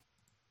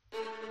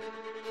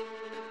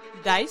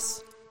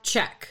Dice?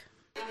 Check.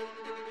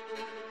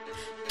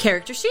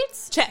 Character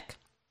sheets? Check.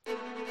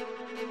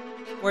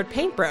 Word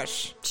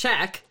paintbrush?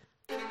 Check.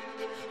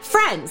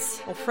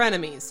 Friends? Well,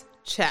 frenemies?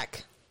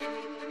 Check.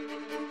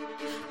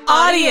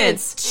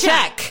 Audience?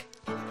 Check.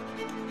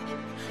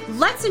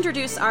 Let's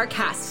introduce our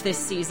cast this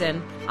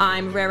season.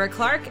 I'm Rara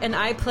Clark, and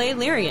I play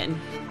Lyrian.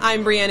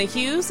 I'm Brianna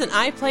Hughes, and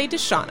I play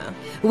Deshauna.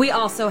 We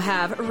also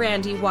have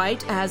Randy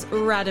White as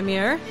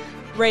Radomir,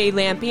 Ray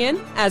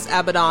Lampion as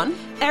Abaddon,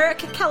 Eric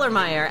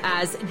Kellermeyer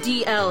as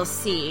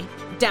DLC,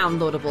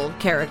 downloadable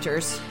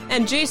characters,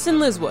 and Jason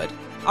Liswood,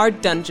 our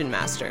Dungeon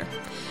Master.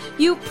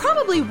 You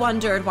probably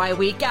wondered why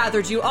we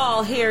gathered you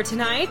all here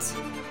tonight.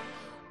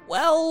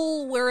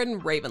 Well, we're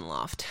in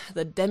Ravenloft,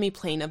 the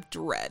demiplane of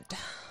dread.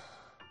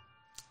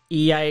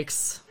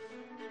 Yikes.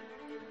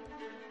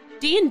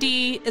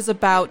 D&D is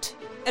about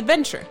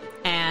adventure.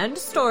 And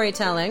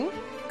storytelling.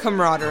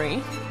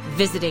 Camaraderie.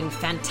 Visiting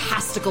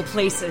fantastical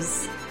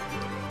places.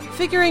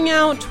 Figuring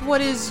out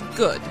what is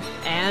good.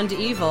 And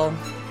evil.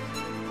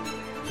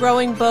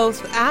 Growing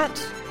both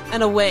at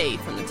and away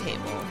from the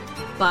table.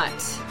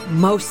 But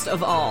most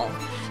of all,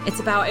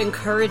 it's about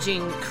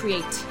encouraging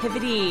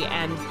creativity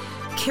and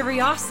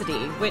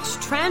curiosity, which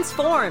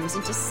transforms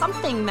into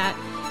something that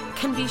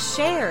can be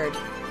shared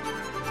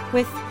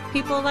with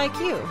people like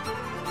you.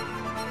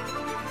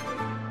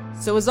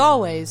 So as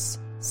always,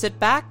 sit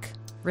back,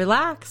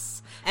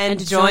 relax,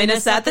 and join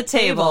us at the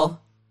table.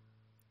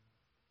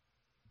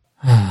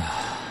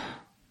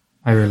 I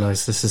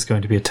realize this is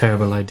going to be a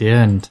terrible idea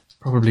and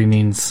probably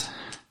means,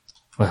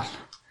 well,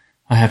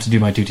 I have to do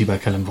my duty by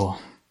Kellenvor.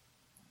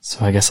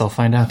 So I guess I'll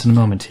find out in a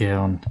moment here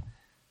on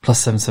plus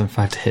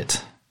 775 to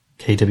hit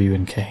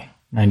KWNK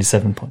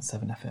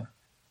 97.7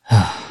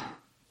 FM.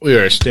 We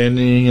are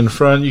standing in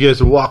front. You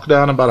guys walk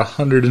down about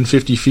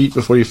 150 feet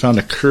before you found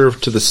a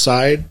curve to the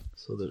side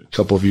so that a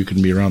couple of you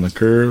can be around the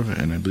curve.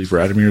 And I believe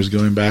Radomir is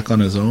going back on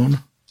his own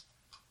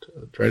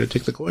to try to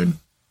take the coin.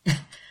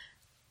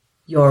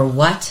 Your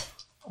what?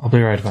 I'll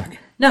be right back.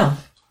 No.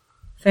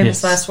 Famous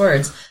Yes. last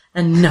words.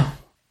 And no.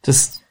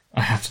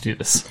 I have to do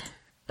this.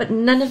 But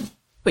none of...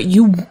 But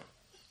you,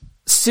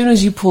 as soon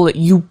as you pull it,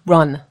 you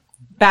run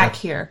back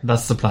here.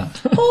 That's the plan.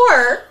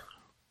 Or,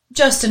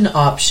 just an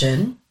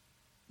option,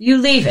 you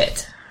leave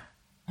it.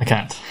 I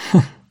can't.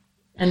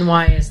 And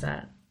why is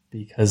that?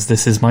 Because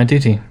this is my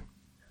duty.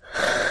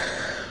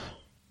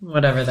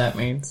 Whatever that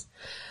means.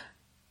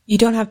 You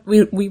don't have,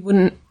 we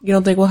wouldn't, you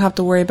don't think we'll have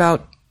to worry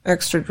about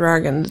extra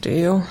dragons, do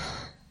you?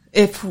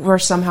 If we're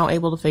somehow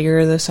able to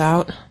figure this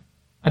out.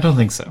 I don't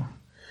think so.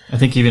 I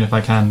think even if I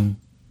can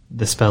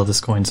dispel this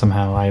coin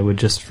somehow, I would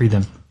just free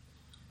them.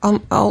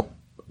 I'll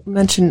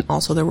mention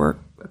also there were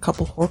a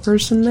couple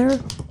horkers in there.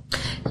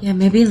 Yeah,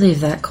 maybe leave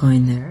that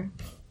coin there.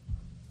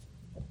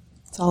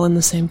 It's all in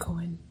the same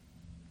coin.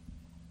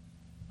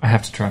 I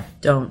have to try.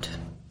 Don't.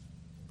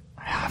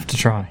 I have to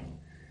try.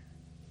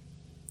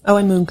 Oh,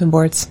 and moonkin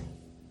boards.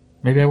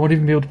 Maybe I won't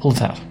even be able to pull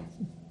it out.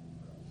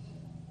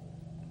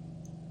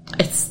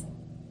 This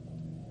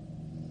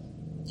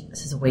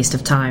is a waste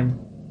of time.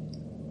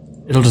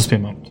 It'll just be a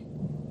moment.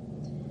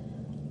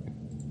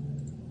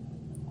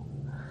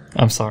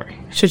 I'm sorry.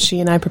 Should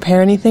she and I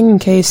prepare anything in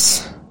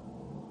case...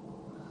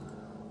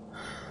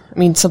 I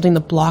mean, something to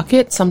block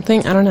it?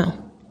 Something? I don't know.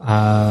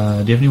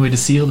 Do you have any way to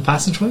seal the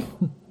passageway?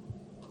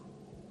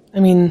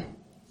 I mean...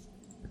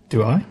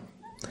 Do I?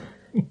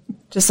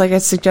 Just like I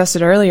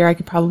suggested earlier, I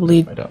could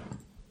probably... I don't.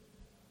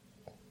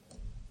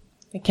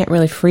 I can't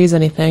really freeze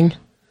anything.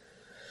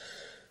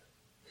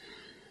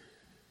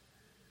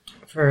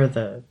 For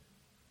the...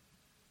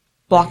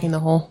 Blocking the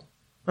hole.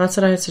 That's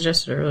what I had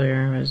suggested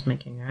earlier, was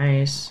making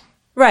ice.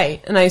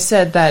 Right, and I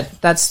said that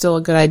that's still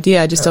a good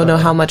idea. I just don't know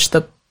how much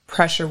the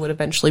pressure would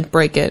eventually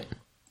break it.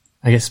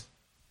 I guess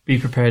be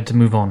prepared to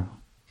move on.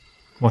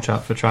 Watch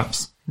out for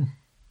traps.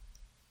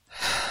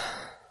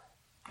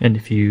 And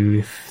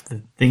if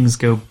the things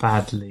go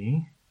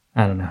badly,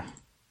 I don't know.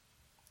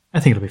 I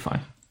think it'll be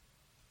fine.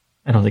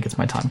 I don't think it's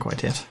my time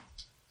quite yet.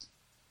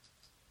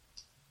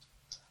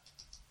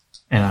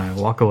 And I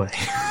walk away.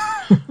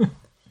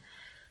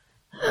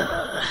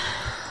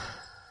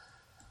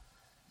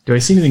 Do I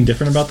see anything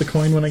different about the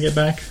coin when I get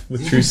back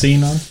with True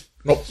Seeing on?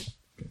 Nope.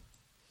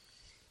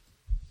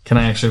 Can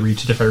I actually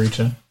reach it if I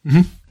reach in?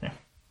 Mm-hmm. Yeah.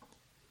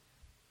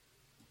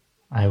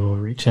 I will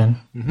reach in,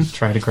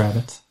 try to grab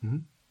it. Mm-hmm.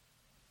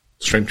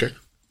 Strength check.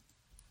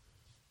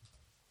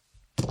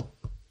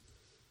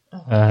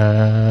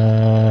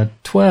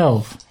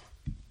 12.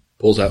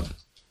 Pulls out.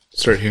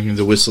 Start hearing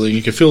the whistling.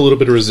 You can feel a little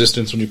bit of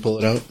resistance when you pull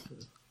it out.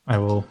 I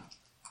will.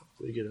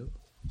 You get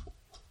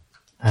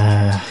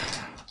out.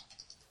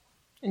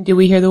 And do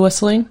we hear the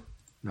whistling?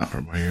 Not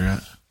from where you're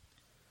at.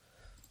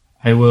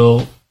 I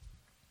will.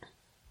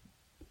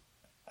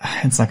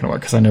 It's not going to work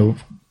because I know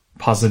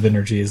positive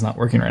energy is not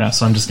working right now,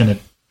 so I'm just going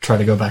to try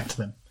to go back to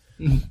them.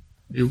 Mm-hmm.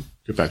 You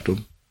get back to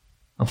him.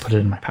 I'll put it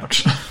in my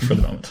pouch for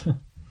the moment.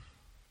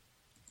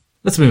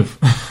 Let's move.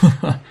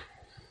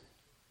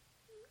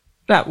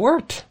 That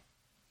worked.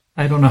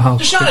 I don't know how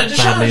Deshaun,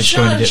 badly it's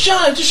going to get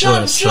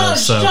worse, though,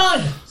 so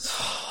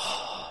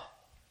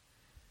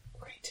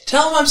Great.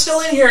 Tell him I'm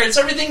still in here.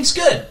 Everything's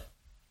good.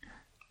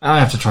 I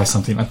have to try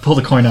something. I pull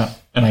the coin out,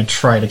 and I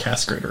try to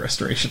cast Greater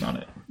Restoration on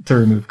it to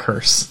remove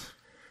Curse,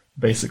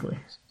 basically.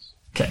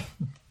 Okay.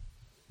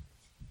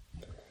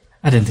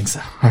 I didn't think so.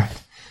 All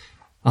right.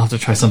 I'll have to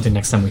try something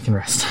next time we can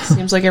rest.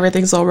 Seems like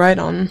everything's all right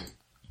on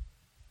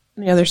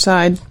the other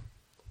side.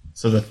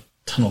 So the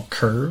tunnel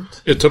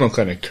curved? The tunnel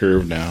kind of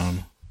curved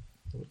down.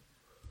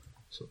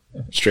 So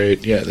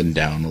straight, then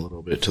down a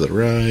little bit to the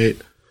right.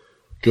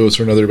 Goes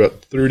for another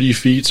about 30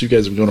 feet. So you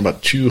guys have been going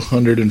about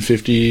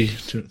 250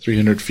 to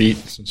 300 feet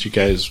since you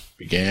guys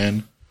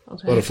began. Okay.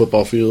 It's about a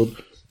football field.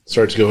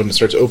 Starts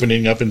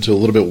opening up into a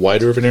little bit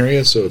wider of an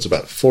area. So it's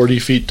about 40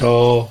 feet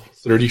tall,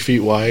 30 feet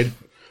wide.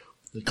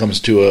 It comes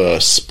to a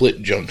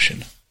split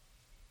junction.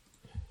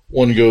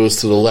 One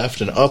goes to the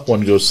left and up,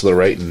 one goes to the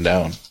right and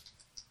down.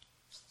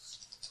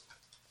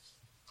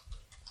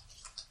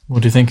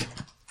 What do you think?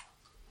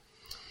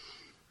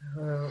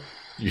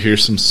 You hear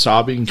some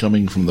sobbing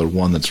coming from the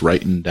one that's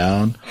right and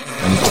down,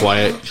 and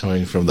quiet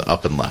coming from the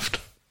up and left.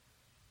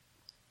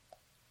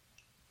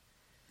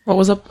 What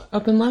was up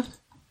and left?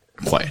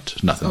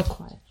 Quiet. Nothing. Oh,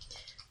 quiet.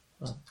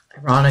 Well,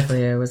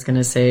 ironically, I was going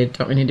to say,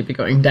 don't we need to be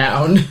going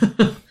down?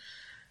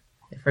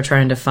 If we're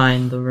trying to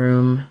find the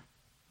room,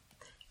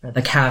 or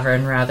the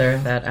cavern, rather,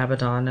 that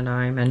Abaddon and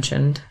I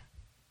mentioned.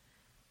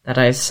 That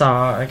I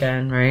saw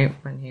again, right?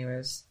 When he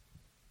was...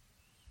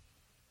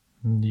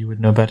 You would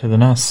know better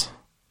than us.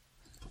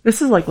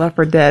 This is like Left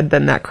 4 Dead,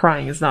 then that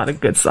crying is not a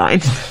good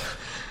sign.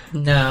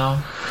 No.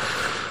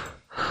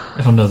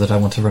 I don't know that I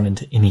want to run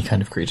into any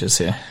kind of creatures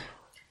here.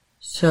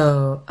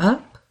 So,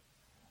 up?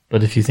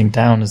 But if you think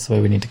down is the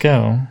way we need to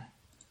go...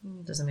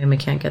 Doesn't mean we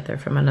can't get there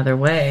from another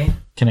way.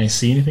 Can I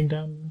see anything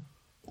down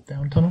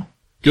tunnel?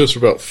 Goes for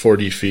about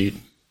 40 feet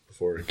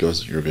before it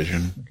goes to your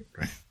vision. Okay.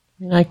 Right.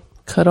 I mean, I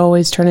could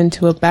always turn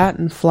into a bat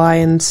and fly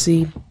and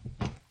see...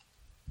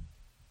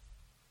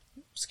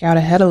 Scout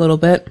ahead a little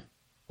bit.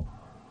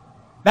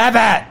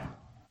 Bat!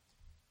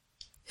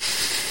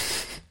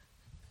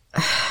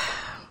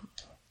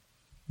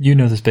 You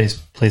know this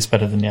place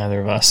better than either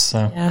of us,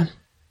 so... Yeah.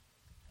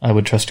 I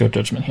would trust your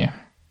judgment here.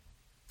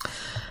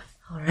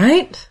 All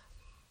right.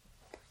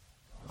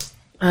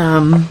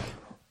 I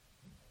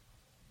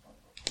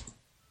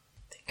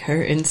think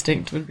her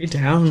instinct would be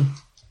down.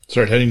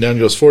 Start heading down,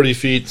 goes 40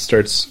 feet,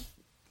 goes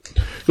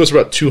for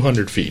about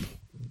 200 feet.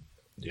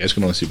 You guys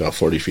can only see about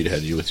 40 feet ahead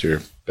of you with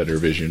your better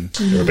vision.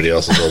 Mm-hmm. Everybody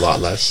else is a lot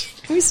less.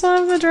 We still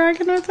have the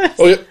dragon with us?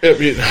 Oh,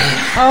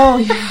 yeah. Oh,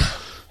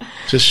 yeah.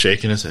 Just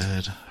shaking his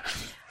head.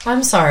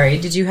 I'm sorry.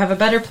 Did you have a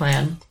better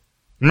plan?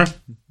 No.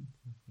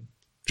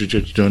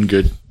 You're doing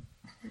good.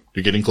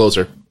 You're getting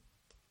closer.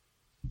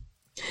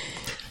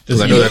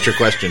 Because I know that's your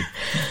question.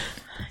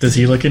 Does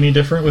he look any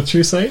different with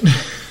True Sight?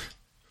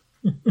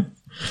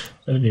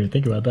 I didn't even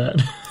think about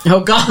that.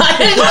 Oh, God.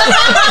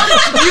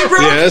 You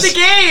broke the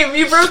game.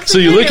 You broke the game. So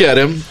you look at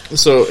him.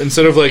 So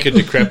instead of like a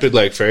decrepit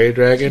like fairy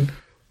dragon,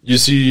 you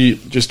see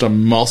just a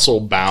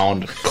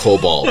muscle-bound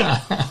kobold.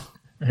 I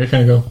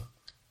kind of go,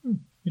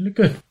 you look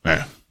good.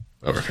 Yeah.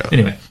 Overcut.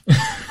 Anyway.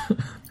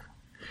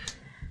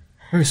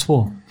 Very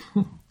swole.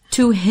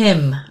 To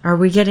him. Are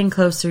we getting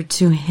closer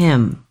to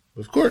him?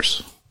 Of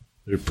course.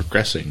 They're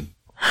progressing.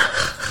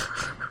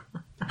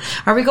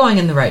 Are we going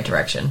in the right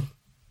direction?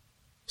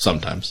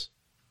 Sometimes.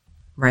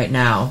 Right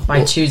now,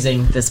 by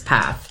choosing this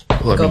path.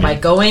 Well, by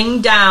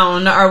going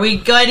down, are we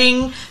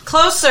getting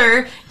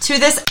closer to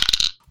this?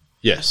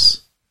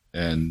 Yes.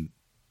 And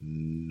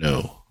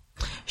no.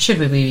 Should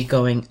we be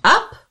going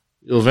up?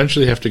 You'll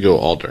eventually have to go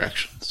all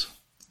directions.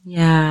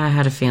 Yeah, I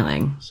had a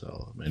feeling.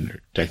 So, I mean,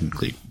 you're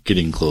technically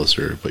getting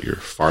closer, but you're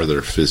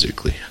farther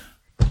physically.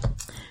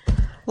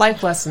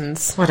 Life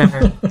lessons.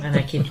 Whatever. And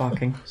I keep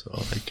walking. So,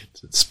 like,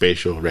 it's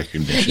spatial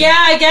recognition. Yeah,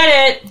 I get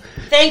it.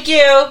 Thank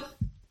you.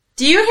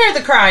 Do you hear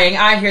the crying?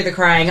 I hear the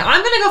crying.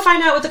 I'm going to go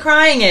find out what the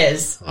crying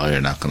is. Oh,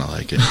 you're not going to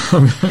like it.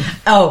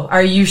 Oh,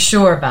 are you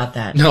sure about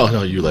that?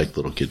 No, you like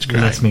little kids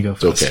crying. Let me go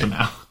first okay. for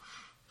now.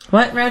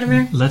 What,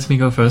 Radomir? Let me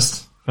go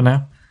first for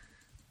now.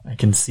 I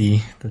can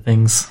see the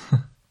things.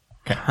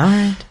 Okay. All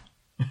right.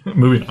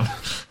 Moving on.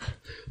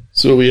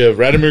 So we have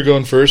Radomir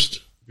going first.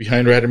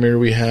 Behind Radomir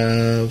we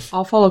have...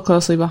 I'll follow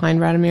closely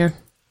behind Radomir.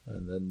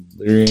 And then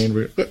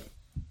Lyrian.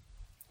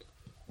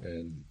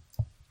 And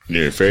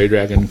your fairy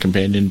dragon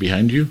companion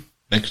behind you.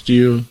 Next to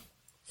you.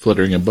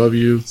 Fluttering above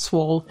you.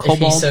 Swole If he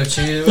kobold. so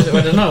choose,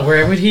 I don't know.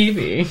 Where would he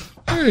be?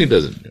 He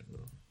doesn't.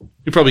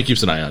 He probably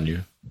keeps an eye on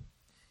you.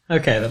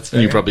 Okay, that's fair.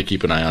 And you probably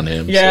keep an eye on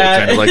him. Yeah. So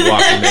kind of like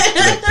walking next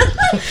to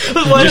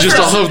him. You just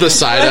all have the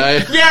side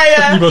eye.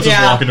 Yeah. You both just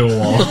walk into a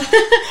wall.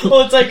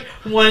 Well, it's like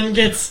one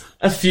gets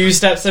a few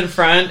steps in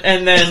front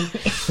and then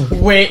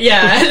wait.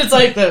 Yeah, and it's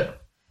like the...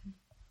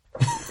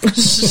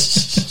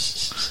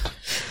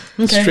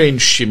 Okay.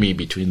 Strange shimmy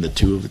between the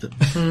two of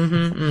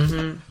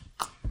them.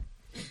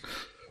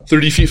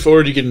 30 feet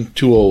forward, you get into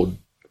two old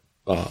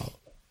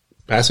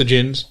passage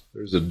inns.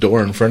 There's a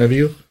door in front of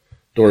you.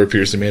 Door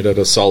appears to be made out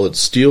of solid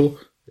steel.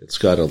 It's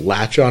got a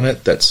latch on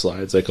it that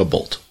slides like a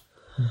bolt.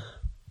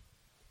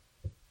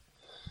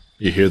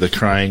 You hear the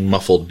crying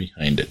muffled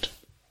behind it.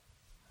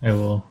 I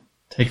will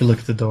take a look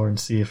at the door and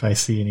see if I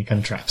see any kind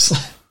of traps.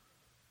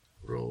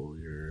 Roll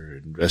your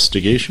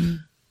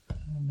investigation.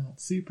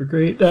 Not super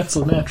great. That's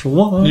a natural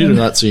one. You do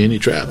not see any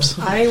traps.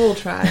 I will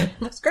try.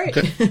 That's great.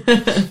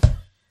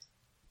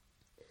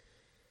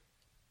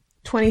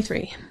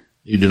 23.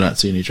 You do not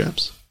see any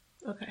traps.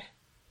 Okay.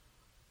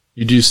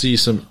 You do see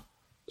some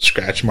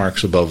scratch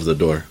marks above the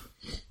door.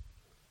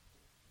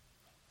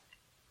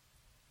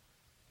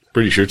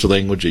 Pretty sure it's a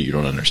language that you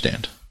don't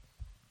understand.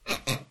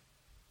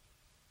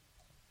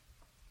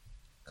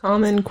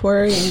 Common,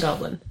 Query, and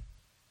Goblin.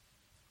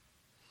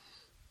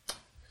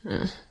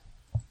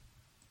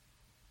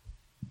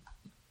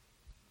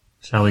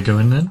 Shall we go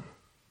in then?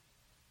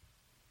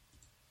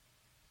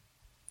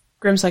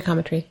 Grim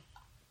Psychometry.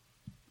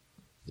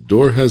 The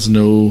door has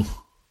no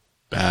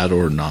bad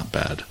or not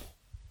bad.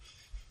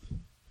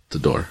 The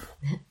door.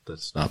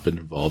 That's not been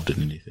involved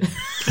in anything.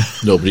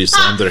 Nobody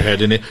slammed their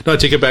head in it. No, I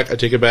take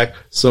it back.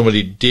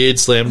 Somebody did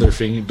slam their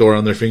door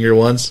on their finger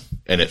once,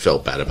 and it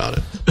felt bad about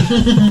it.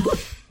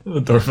 The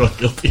door felt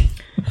guilty.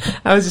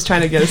 I was just trying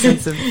to get a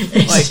sense of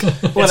like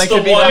what I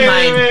could be one,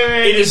 behind.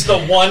 It is the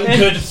one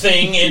good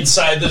thing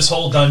inside this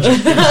whole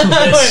dungeon.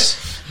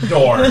 This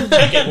door.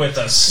 Take it with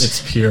us.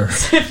 It's pure.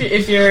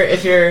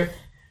 if you're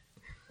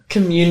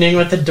communing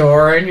with the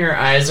door and your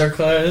eyes are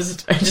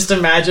closed, I just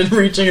imagine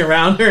reaching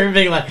around her and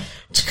being like,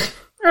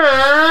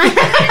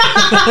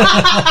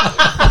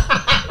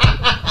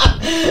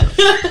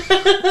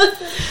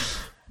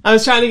 I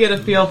was trying to get a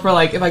feel for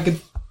like if I could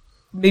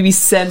maybe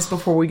sense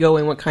before we go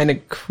in what kind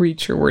of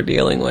creature we're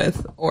dealing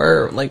with,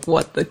 or like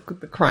what the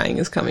crying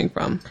is coming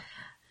from.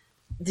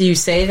 do you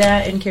say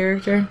that in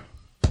character?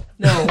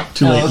 No,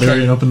 Too late, okay.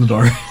 Larry, open the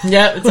door.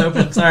 Yep, it's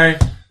open. Sorry.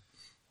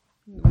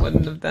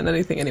 wouldn't have done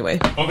anything anyway.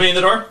 Opening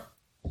the door?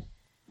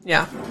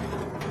 Yeah.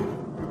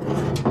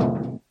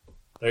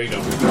 There you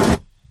go.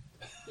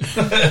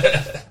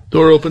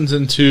 Door opens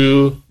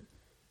into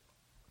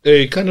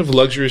a kind of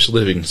luxurious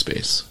living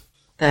space.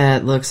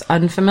 That looks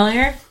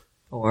unfamiliar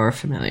or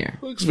familiar?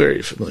 Looks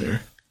very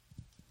familiar.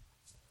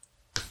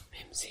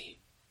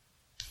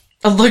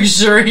 A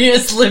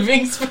luxurious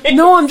living space?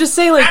 No, I'm just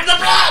saying, like, I'm the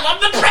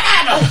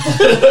brand!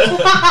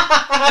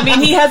 I mean,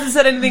 he hasn't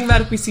said anything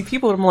about if we see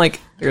people. I'm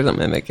like, there's a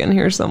mimic in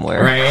here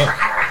somewhere. Right.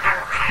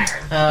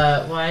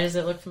 Why does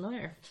it look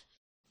familiar?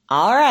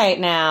 All right,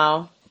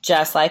 now,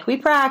 just like we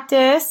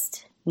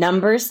practiced,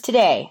 numbers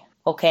today.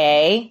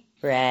 Okay,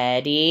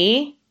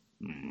 ready?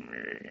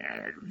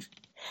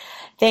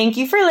 Thank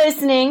you for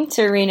listening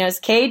to Reno's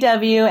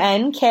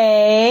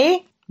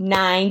KWNK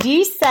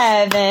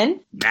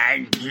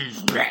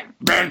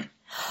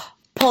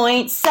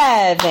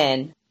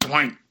 97.7.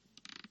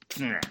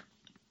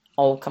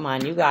 Oh, come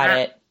on, you got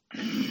it.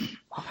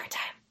 One more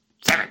time.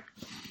 7.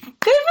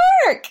 Good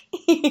work!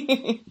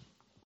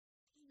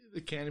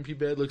 The canopy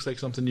bed looks like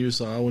something you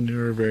saw when you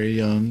were very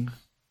young.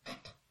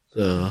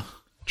 The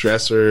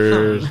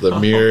dresser, the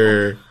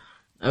mirror.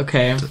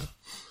 Okay.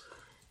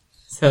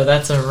 So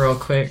that's a real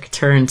quick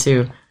turn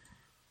to,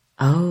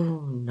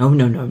 oh, no.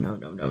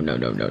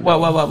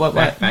 What?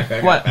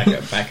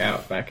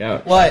 Back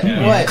out. What?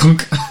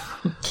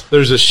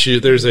 There's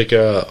there's like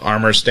a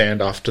armor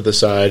stand off to the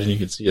side, and you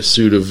can see a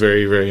suit of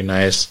very, very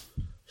nice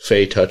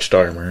Fey touched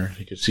armor.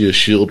 You can see a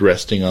shield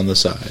resting on the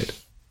side.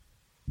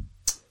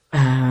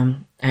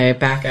 I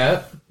back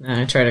up, and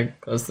I try to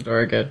close the door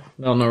again.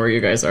 I don't know where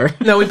you guys are.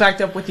 No, we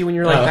backed up with you when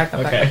you were like,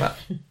 back up.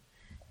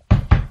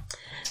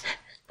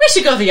 We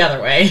should go the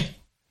other way.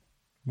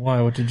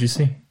 Why? What did you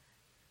see?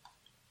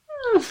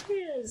 Oh,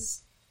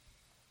 yes.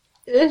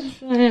 I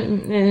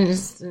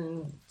just...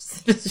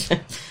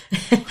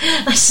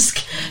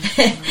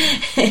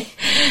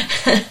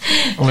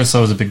 All I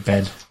saw was a big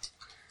bed.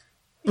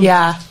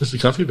 Yeah. It's a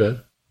comfy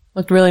bed.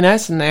 Looked really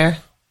nice in there.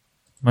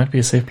 Might be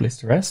a safe place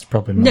to rest.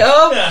 Probably not.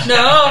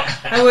 No,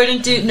 I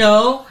wouldn't do...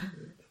 No.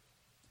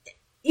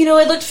 You know,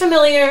 it looked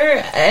familiar,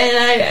 and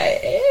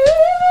I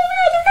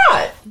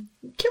not.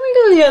 Can we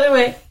go the other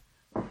way?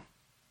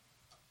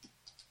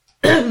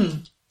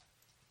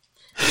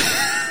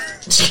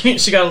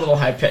 She got a little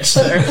high pitched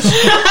there.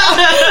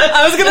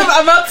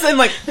 I'm about to say,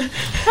 like, I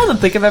don't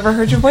think I've ever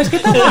heard your voice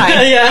get that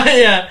high.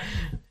 Yeah.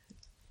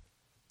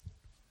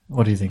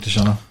 What do you think,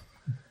 Deshauna?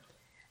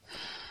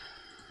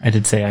 I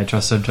did say I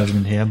trust her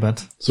judgment here,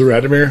 but... So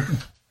Radomir,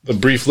 the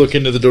brief look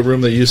into the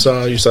room that you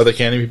saw the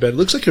canopy bed. It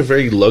looks like a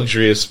very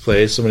luxurious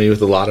place. Somebody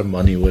with a lot of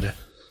money would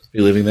be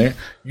living there.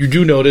 You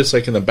do notice,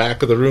 like, in the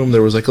back of the room,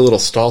 there was like a little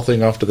stall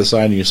thing off to the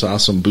side, and you saw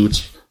some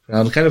boots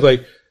around. Kind of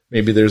like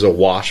maybe there's a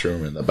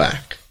washroom in the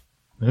back.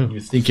 Ooh.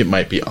 You think it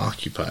might be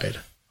occupied.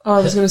 Oh,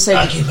 I was going to say...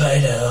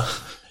 Occupied.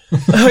 Oh,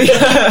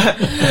 yeah.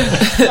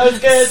 That was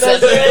good.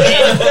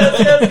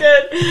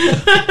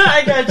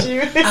 I got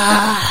you.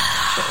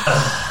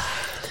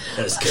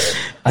 That's good.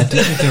 I do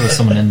think there was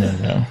someone in there,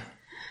 though.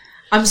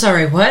 I'm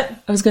sorry, what?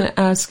 I was going to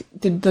ask,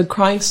 did the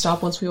crying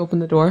stop once we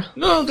opened the door?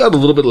 No, it got a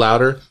little bit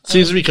louder.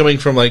 Seems to be coming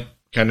from, like,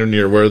 kind of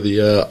near where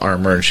the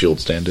armor and shield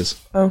stand is.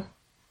 Oh.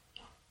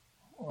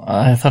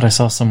 I thought I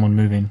saw someone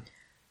moving.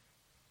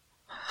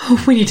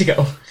 We need to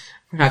go.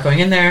 We're not going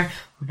in there.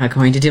 We're not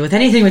going to deal with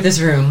anything with this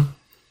room.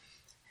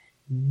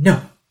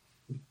 No.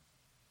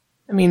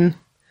 I mean,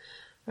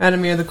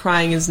 Radomir, the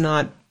crying is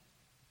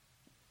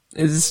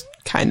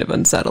kind of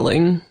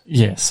unsettling.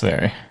 Yes,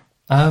 very.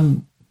 I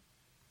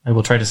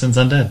will try to sense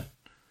undead.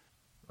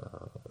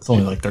 It's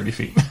only like 30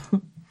 feet.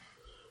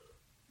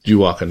 You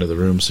walk into the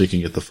room so you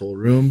can get the full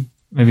room.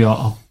 Maybe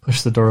I'll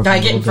push the door open. I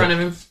get in front of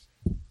him.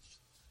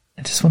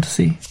 I just want to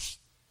see.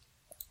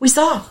 We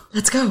saw.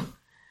 Let's go.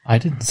 I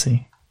didn't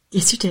see.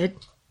 Yes, you did.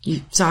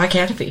 You saw a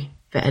canopy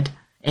bed.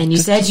 And you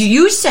said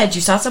you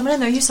saw someone in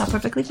there. You saw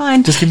perfectly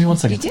fine. Just give me 1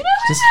 second.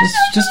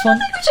 Just one.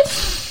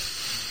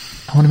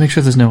 I want to make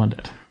sure there's no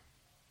undead.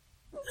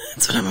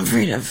 That's what I'm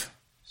afraid of.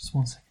 Just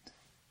 1 second.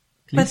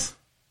 Please.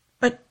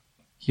 But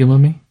Humor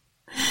me.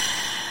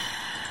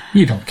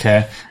 You don't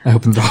care. I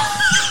open the door.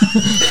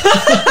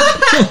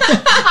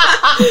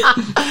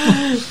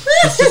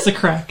 It's just a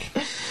crack.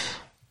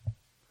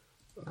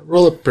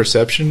 Roll a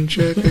perception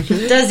check, I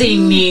guess. does he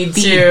need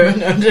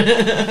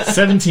to?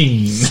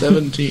 17.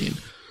 17.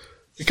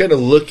 You're kind of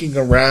looking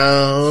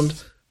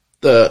around.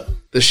 The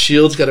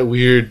shield's got a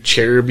weird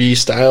cheruby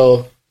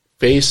style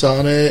face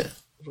on it.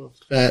 Little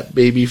fat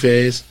baby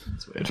face.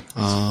 That's weird.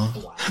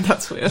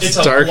 That's weird. It's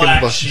a Dark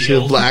black and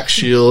shield. black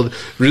shield.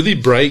 Really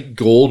bright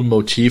gold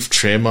motif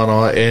trim on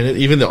all, and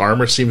even the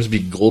armor seems to be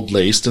gold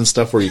laced and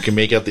stuff, where you can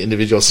make out the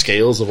individual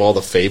scales of all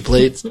the fey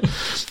plates,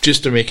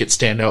 just to make it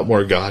stand out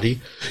more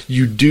gaudy.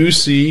 You do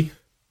see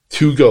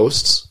 2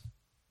 ghosts,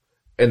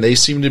 and they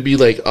seem to be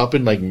like up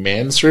in like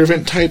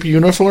manservant type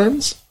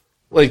uniforms,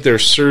 like they're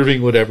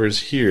serving whatever's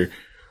here.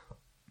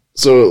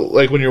 So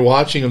like when you're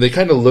watching them, they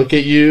kind of look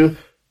at you,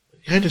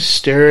 kind of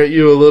stare at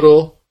you a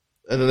little.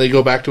 And then they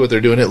go back to what they're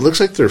doing. It looks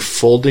like they're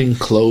folding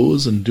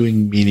clothes and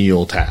doing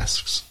menial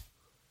tasks.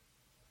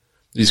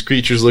 These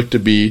creatures look to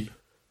be,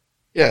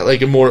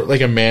 like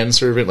a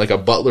manservant, like a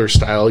butler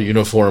style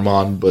uniform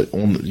on, but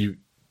only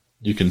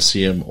you can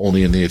see them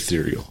only in the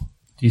ethereal.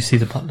 Do you see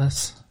the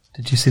butlers?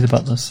 Did you see the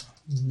butlers?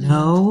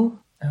 No.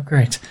 Oh,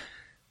 great.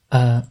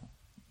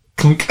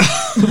 Clunk.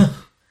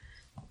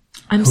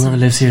 I'm Whoever sorry.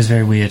 lives here is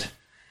very weird.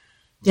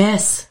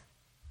 Yes.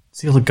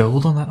 See all the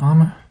gold on that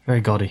armor?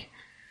 Very gaudy.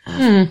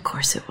 Of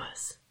course it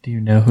was. Do you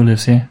know who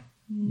lives here?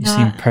 You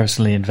seem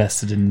personally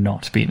invested in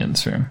not being in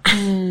this room.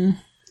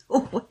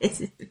 What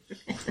is it?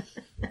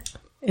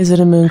 Is it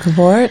a moon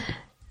cavort?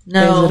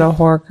 No. Is it a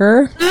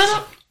horker?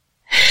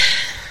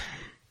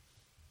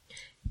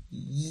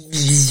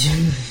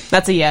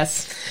 That's a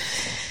yes.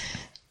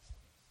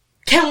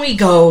 Can we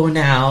go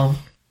now?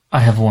 I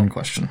have one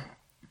question.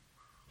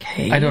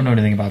 Okay. I don't know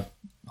anything about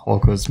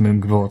Hawkers,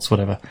 Moongavorts,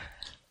 whatever.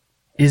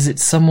 Is it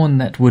someone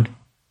that would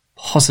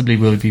possibly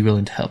be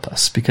willing to help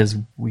us? Because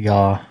we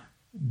are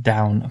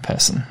down a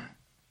person.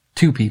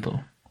 2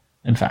 people,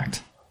 in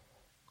fact.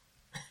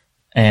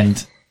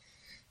 And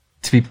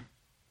to be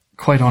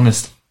quite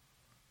honest,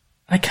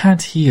 I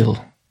can't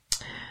heal.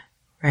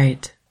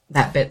 Right.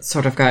 That bit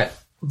sort of got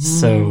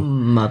So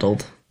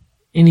muddled.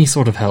 any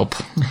sort of help.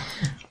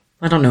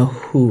 I don't know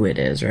who it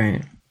is,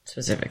 right?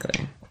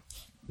 Specifically.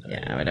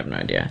 Yeah, I would have no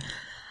idea.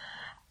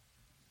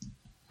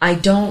 I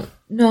don't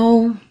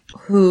know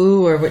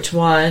who or which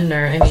one,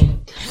 or, I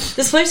mean,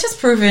 this place has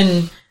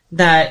proven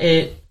that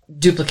it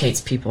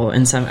duplicates people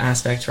in some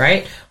aspect,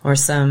 right? Or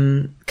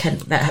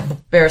that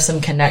bear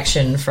some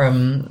connection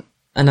from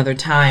another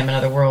time,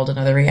 another world,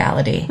 another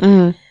reality.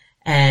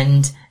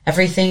 And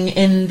everything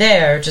in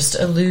there just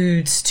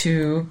alludes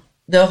to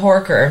the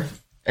Horker.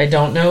 I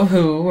don't know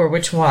who or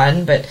which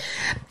one, but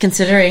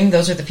considering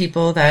those are the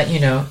people that,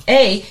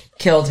 A,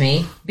 killed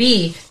me,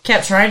 B,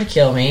 kept trying to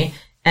kill me,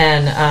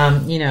 and,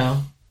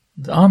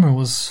 The armor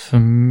was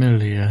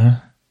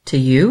familiar. to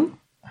you?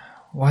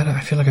 Why do I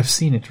feel like I've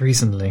seen it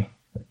recently?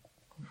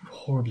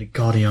 Horribly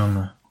gaudy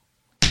armor.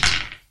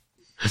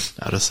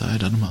 Out of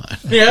sight, out of mind.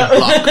 Yeah.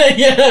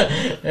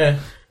 yeah.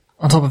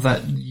 On top of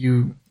that,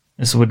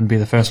 this wouldn't be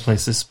the first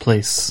place. This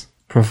place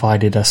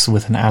provided us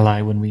with an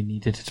ally when we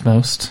needed it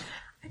most.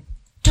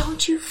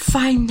 Don't you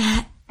find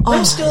that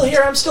I'm still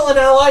here. I'm still an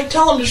ally.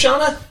 Tell him,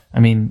 Deshauna. I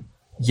mean,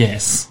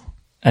 yes.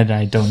 And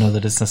I don't know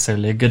that it's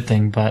necessarily a good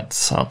thing, but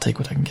I'll take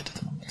what I can get at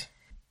the moment.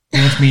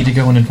 You want me to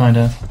go in and find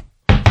out?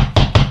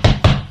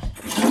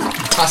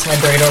 Toss my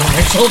braid over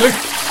my shoulder.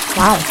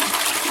 Wow.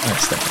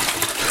 Alright, step.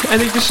 I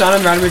think Deshaun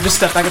and Radomir just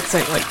step back at the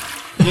same,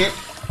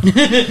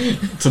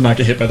 To not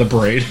get hit by the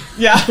braid.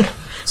 yeah.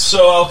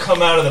 So I'll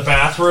come out of the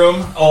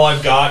bathroom. All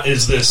I've got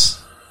is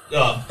this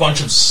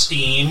bunch of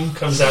steam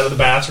comes out of the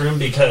bathroom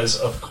because,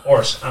 of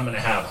course, I'm going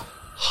to have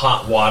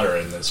hot water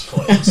in this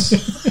place.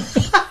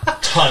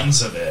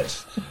 Tons of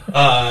it.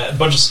 A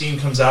bunch of steam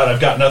comes out.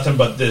 I've got nothing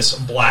but this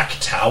black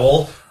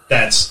towel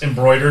that's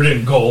embroidered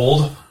in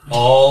gold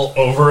all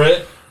over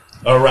it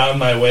around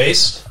my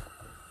waist.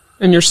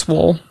 And you're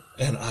swole.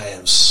 And I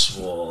am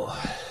swole.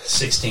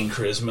 16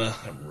 charisma.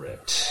 I'm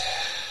ripped.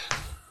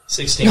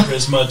 16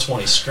 charisma,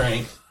 20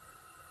 strength.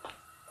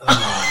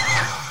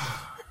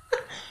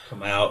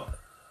 Come out.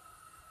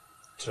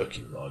 Took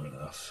you long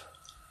enough.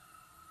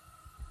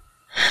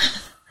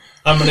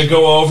 I'm going to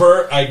go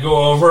over.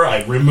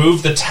 I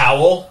remove the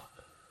towel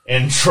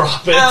and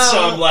drop it. Oh. So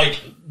I'm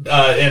like,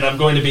 and I'm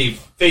going to be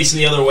facing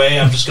the other way.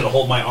 I'm just going to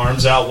hold my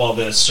arms out while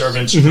the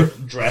servants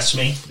dress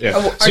me. Yeah.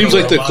 Oh, are Seems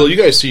you- like you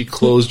guys see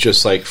clothes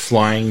just like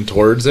flying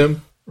towards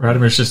him.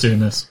 Radimir's just doing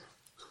this.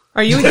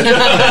 Are you? Are you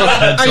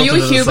a Tilted to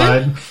the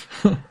human?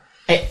 side.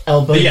 I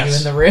elbow Yes. you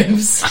in the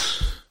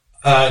ribs.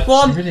 Well,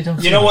 I I'm, really don't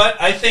You see know it.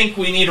 what? I think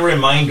we need a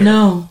reminder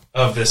No.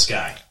 of this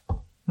guy.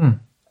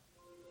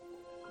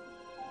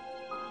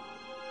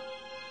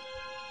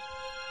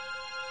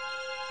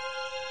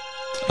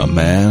 A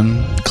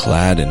man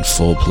clad in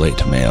full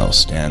plate mail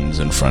stands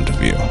in front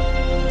of you.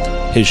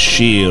 His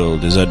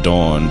shield is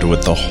adorned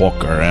with the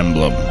Hawker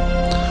emblem.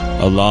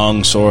 A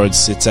long sword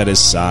sits at his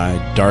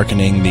side,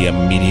 darkening the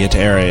immediate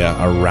area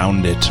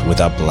around it with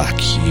a black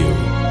hue.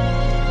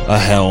 A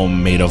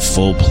helm made of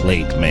full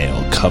plate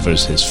mail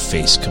covers his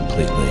face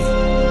completely.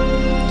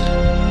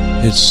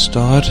 It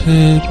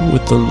started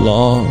with the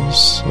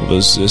loss of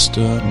a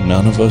sister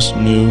none of us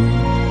knew.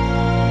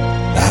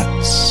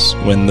 That's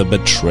when the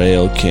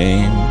betrayal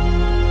came.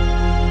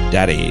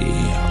 Daddy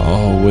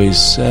always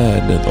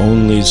said that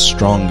only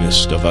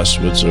strongest of us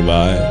would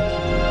survive.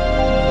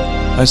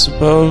 I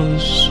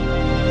suppose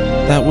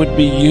that would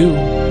be you.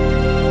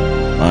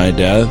 My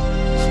death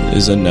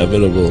is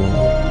inevitable,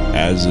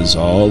 as is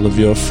all of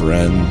your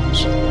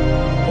friends.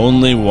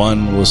 Only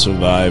one will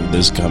survive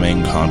this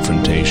coming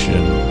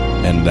confrontation,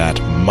 and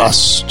that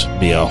must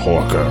be a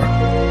Hawker.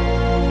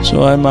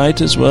 So I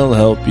might as well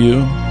help you.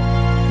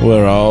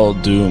 We're all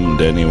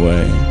doomed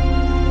anyway.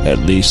 At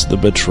least the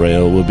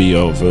betrayal will be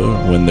over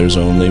when there's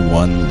only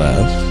one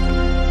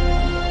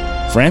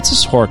left.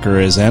 Francis Hawker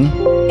is an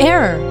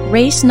Error.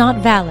 Race not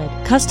valid.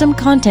 Custom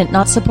content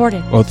not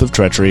supported. Oath of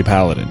Treachery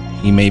Paladin.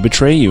 He may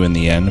betray you in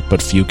the end,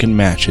 but few can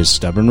match his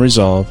stubborn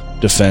resolve,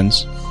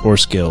 defense, or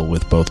skill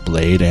with both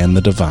Blade and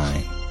the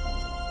Divine.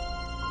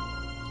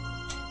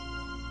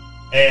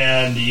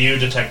 And you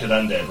detected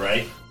undead,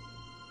 right?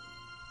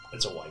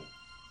 It's a white.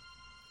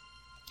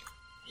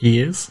 He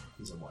is?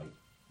 He's a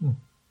white.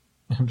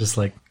 I'm just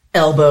like,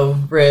 Elbow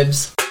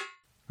ribs.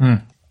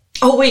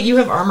 Oh, wait, you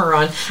have armor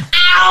on.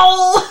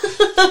 Ow!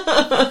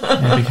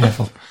 yeah, be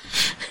careful.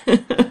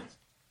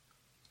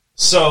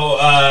 So,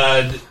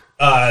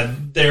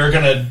 they're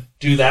gonna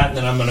do that, and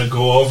then I'm gonna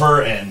go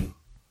over and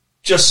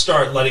just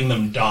start letting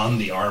them don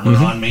the armor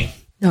on me.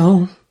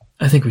 No.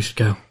 I think we should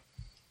go.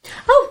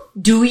 Oh,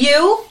 do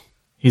you?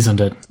 He's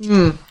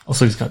undead.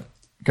 Also, he's got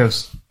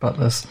ghost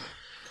butlers.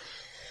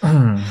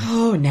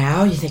 Oh,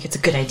 now you think it's a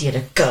good idea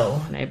to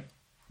go. And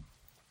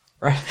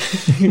I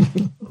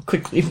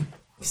quickly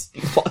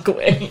walk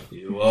away.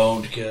 You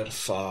won't get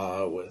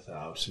far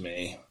without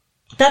me.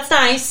 That's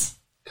nice.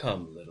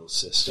 Come, little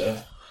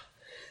sister.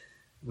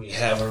 We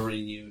have a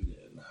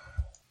reunion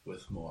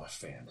with more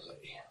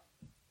family.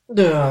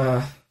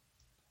 Ugh.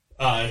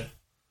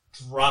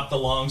 Drop the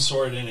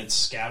longsword in its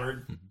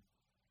scabbard.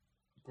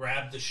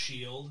 Grab the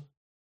shield.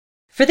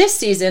 For this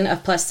season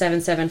of plus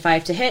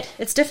 775 to hit,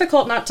 it's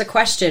difficult not to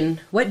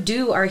question, what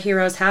do our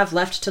heroes have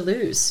left to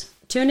lose?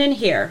 Tune in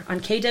here on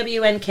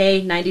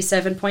KWNK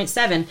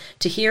 97.7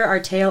 to hear our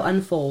tale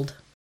unfold.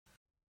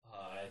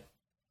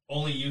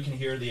 Only you can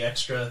hear the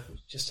extra,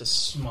 just a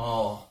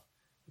small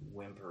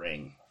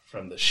whimpering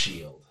from the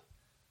shield.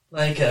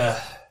 Like a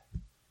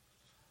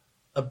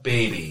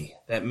baby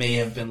that may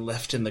have been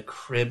left in the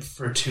crib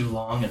for too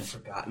long and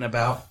forgotten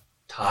about,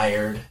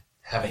 tired,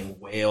 having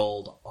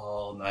wailed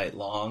all night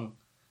long.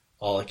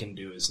 All it can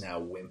do is now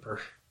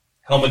whimper.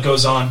 Helmet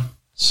goes on,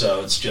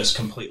 so it's just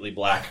completely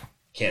black.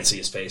 Can't see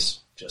his face.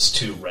 Just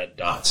two red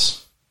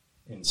dots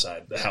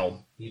inside the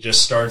helm. He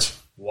just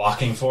starts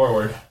walking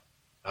forward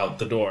out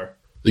the door.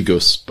 The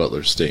ghost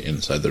butlers stay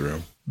inside the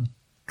room.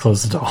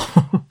 Close the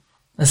door.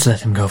 Let's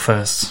let him go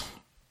first.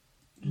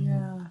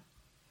 Yeah.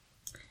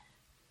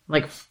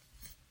 Like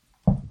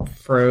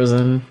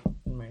frozen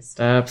in my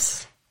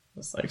steps.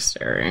 Just like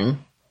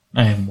staring.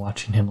 I am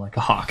watching him like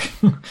a hawk.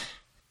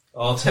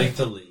 I'll take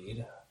the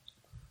lead.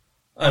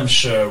 I'm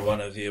sure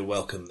one of you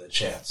welcomed the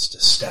chance to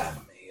stab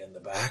me in the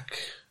back.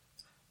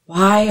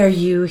 Why are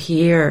you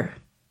here?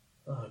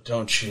 Oh,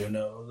 don't you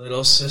know,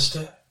 little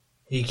sister?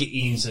 He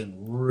leans in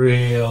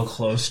real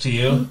close to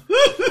you,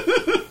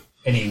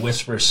 and he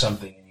whispers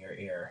something in your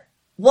ear.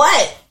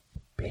 What?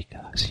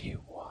 Because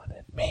you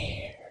wanted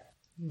me.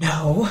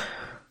 No.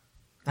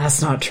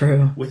 That's not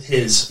true. With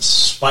his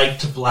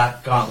spiked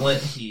black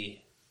gauntlet,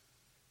 he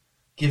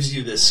gives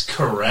you this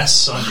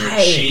caress on your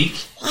Why? cheek.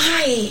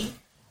 Why?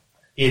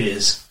 It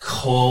is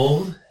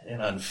cold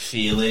and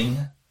unfeeling.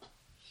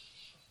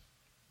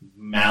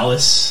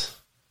 Malice,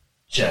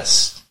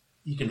 just,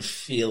 you can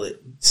feel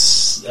it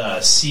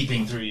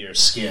seeping through your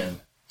skin.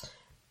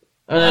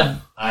 I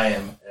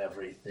am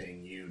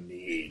everything you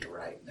need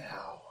right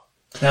now.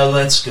 Now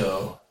let's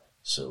go,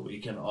 so we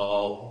can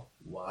all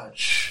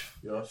watch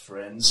your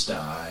friends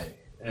die,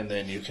 and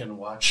then you can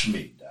watch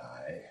me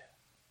die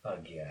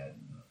again.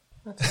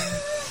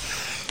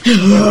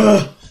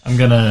 I'm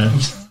gonna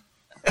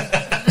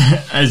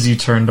As you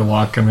turn to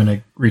walk, I'm going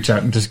to reach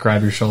out and just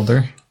grab your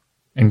shoulder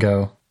and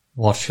go,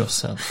 watch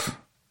yourself.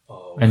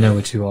 I know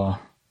what you are.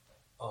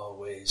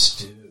 Always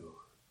do.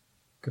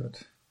 Good.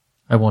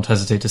 I won't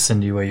hesitate to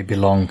send you where you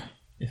belong,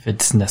 if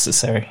it's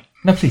necessary.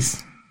 Now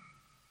please,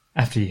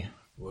 after you.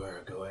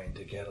 We're going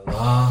to get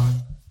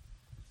along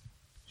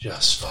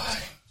just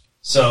fine.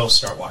 So,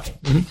 start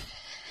walking.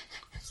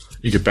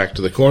 You get back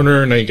to the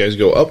corner, now you guys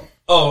go up.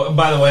 Oh, and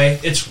by the way,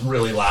 it's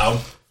really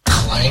loud.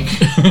 Clank.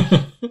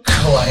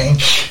 Clank.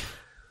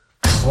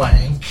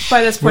 Clank.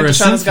 By this point, We're a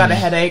Deshaun's got a symphony.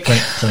 headache.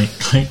 Clink, clink,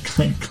 clink,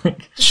 clink,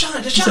 clink. Deshauna!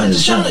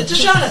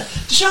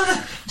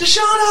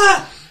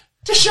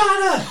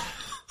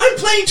 I'm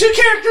playing 2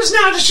 characters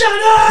now,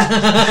 Deshauna!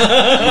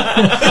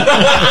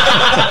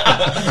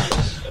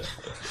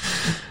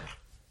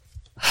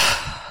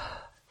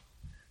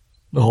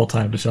 The whole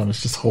time,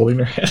 Deshauna's just holding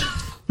her head.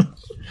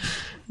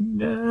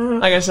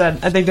 Like I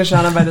said, I think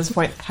Deshauna by this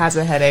point has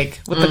a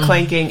headache with the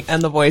clanking and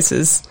the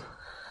voices.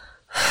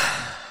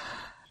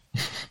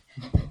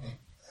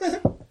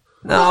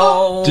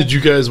 No. Did you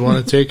guys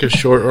want to take a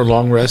short or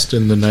long rest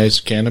in the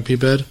nice canopy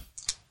bed?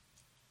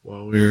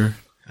 While we're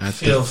at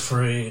Feel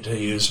free to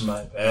use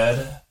my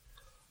bed.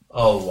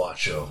 I'll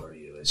watch over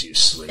you as you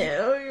sleep.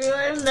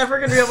 I'm never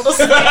going to be able to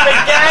sleep again.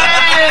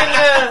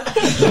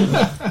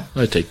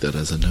 I take that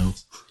as a no.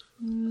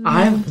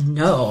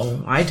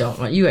 No, I don't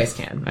want. You guys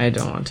can. I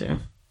don't want to.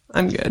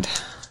 I'm good.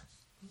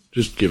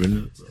 Just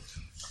giving it.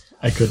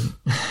 I couldn't.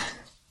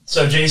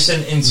 So,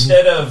 Jason,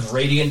 instead of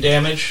radiant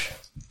damage,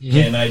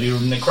 can I do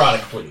necrotic,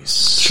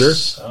 please? Sure.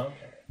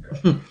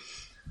 Okay.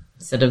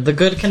 Instead of the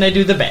good, can I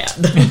do the bad?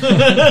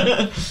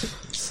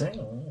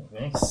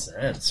 Makes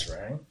sense,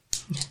 right?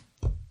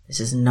 This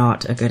is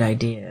not a good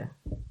idea.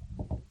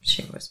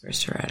 She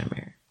whispers to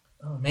Radimir.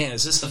 Oh man,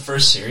 is this the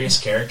first serious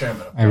character I'm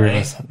gonna play? I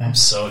realize that now. I'm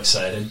so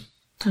excited.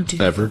 Don't do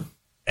Ever.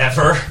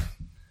 Ever?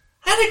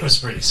 Haddock was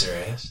pretty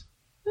serious.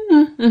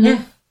 Yeah,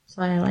 that's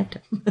why I liked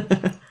it.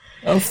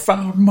 I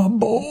found my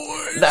boy.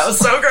 That was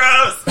so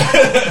gross.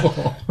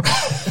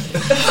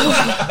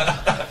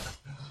 It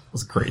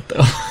was great,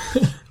 though.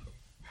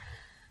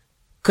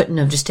 Couldn't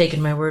have just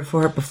taken my word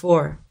for it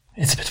before.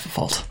 It's a bit of a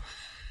fault.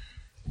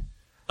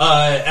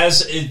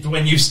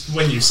 When you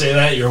say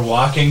that, you're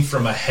walking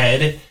from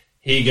ahead.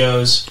 He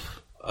goes,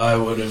 I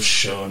would have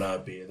shown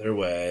up either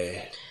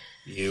way.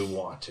 You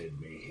wanted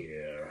me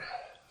here.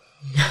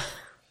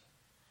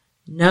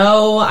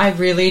 No, I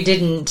really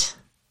didn't.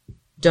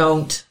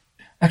 Don't.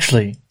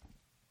 Actually,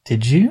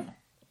 did you?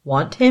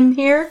 Want him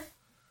here?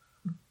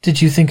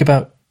 Did you think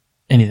about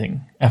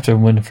anything after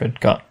Winifred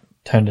got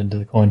turned into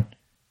the coin?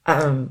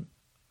 I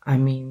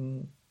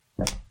mean,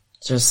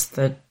 just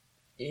that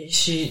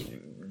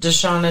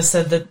Deshauna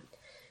said that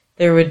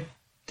there were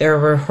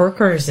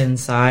Horkers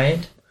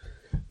inside,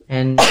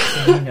 and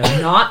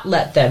not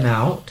let them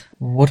out.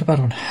 What about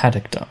when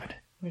Haddock died?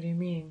 What do you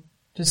mean?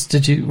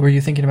 Were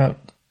you thinking about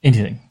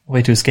anything? A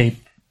way to escape?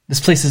 This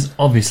place is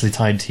obviously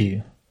tied to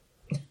you.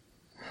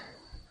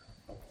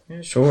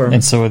 Yeah, sure.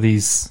 And so are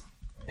these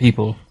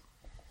people.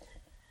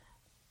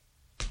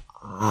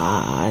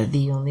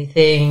 The only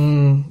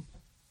thing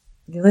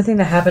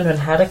that happened when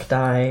Haddock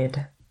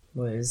died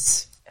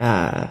was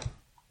TM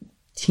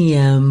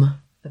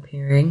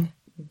appearing.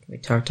 We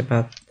talked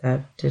about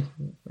that,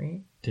 didn't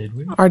we? Did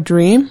we? Our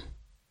dream?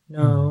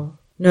 No.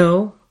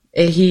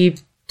 He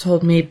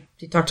told me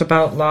he talked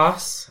about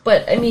loss.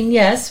 But I mean,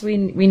 yes, we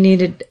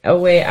needed a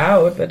way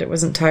out, but it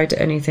wasn't tied to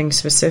anything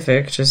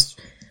specific, just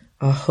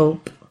a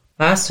hope.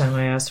 Last time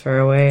I asked for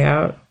a way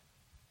out,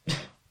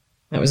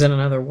 that was in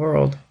another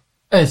world.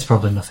 It's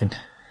probably nothing.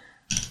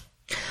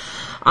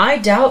 I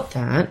doubt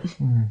that.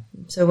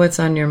 So what's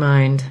on your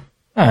mind?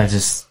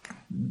 This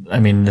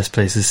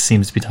place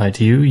seems to be tied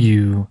to you.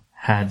 You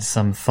had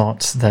some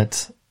thoughts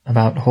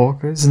about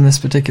Horkers in this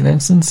particular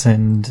instance,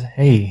 and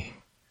hey,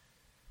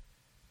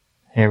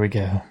 here we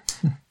go.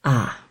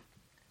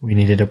 We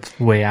needed a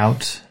way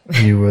out.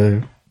 You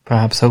were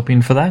perhaps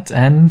hoping for that,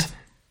 and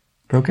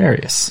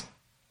Brogarius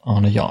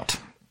on a yacht.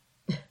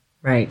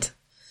 Right.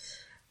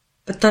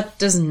 But that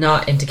does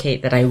not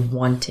indicate that I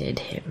wanted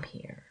him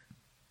here.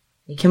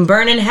 He can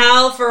burn in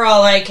hell for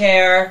all I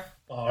care.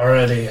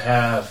 Already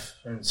have,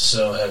 and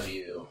so have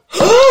you.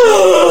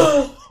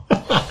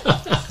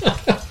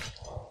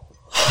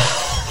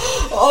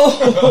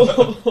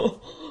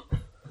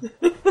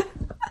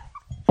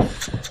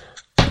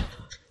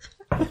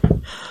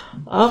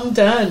 I'm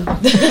done.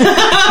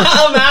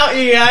 I'm out,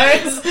 you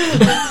guys.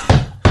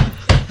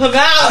 I'm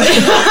out.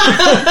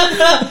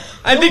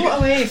 I think Go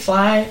away,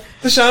 fly.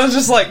 Deshauna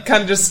just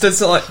kind of just stood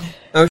still like,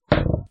 oh.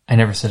 I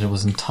never said it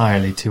was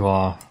entirely to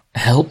our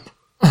help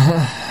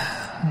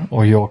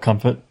or your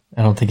comfort.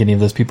 I don't think any of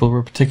those people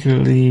were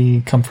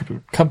particularly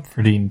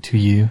comforting to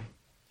you.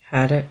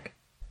 Haddock?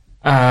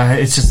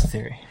 It's just a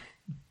theory.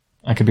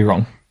 I could be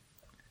wrong.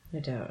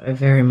 I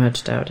very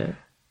much doubt it.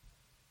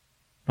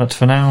 But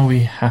for now,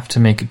 we have to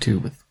make do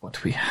with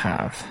what we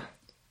have.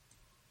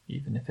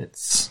 Even if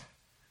it's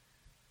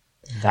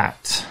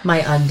that. My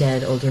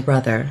undead older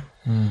brother.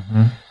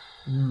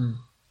 Mm-hmm.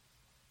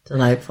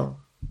 Delightful.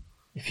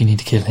 If you need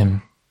to kill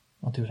him,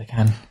 I'll do what I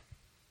can.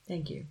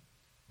 Thank you.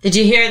 Did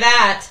you hear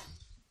that?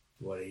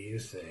 What do you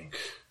think?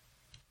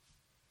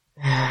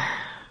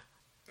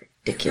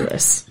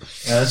 Ridiculous.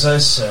 As I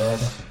said,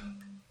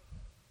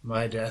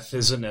 my death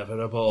is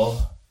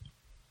inevitable.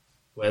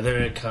 Whether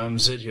it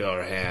comes at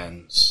your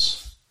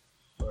hands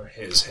or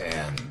his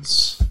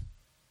hands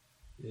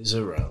is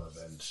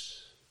irrelevant.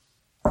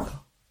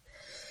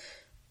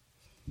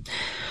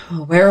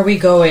 Where are we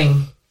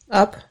going?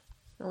 Up.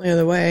 Only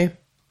other way.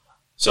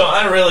 So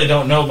I really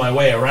don't know my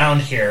way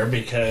around here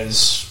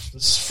because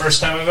this is the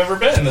first time I've ever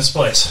been in this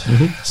place.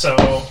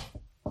 So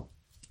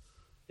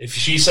if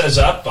she says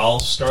up, I'll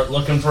start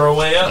looking for a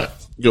way up.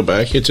 Go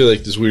back, hit to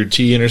like this weird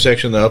T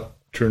intersection. The up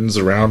turns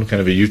around, kind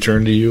of a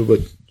U-turn to you, but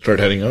start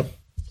heading up.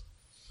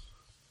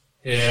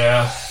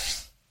 Yeah,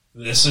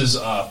 this is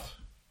up.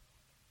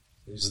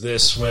 Is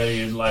this where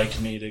you'd like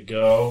me to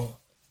go?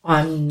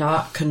 I'm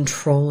not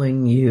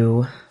controlling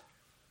you.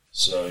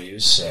 So you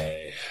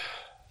say.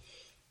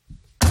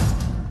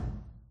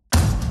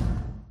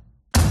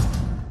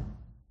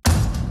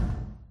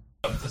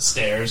 Up the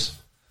stairs.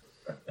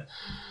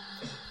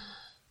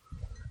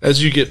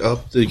 As you get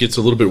up, it gets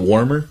a little bit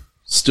warmer.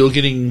 Still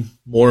getting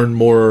more and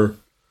more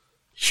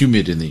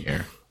humid in the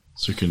air.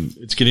 So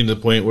it's getting to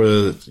the point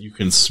where you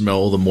can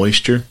smell the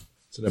moisture.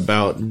 It's at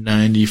about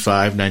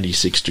 95,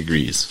 96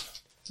 degrees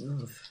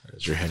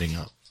as you're heading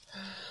up.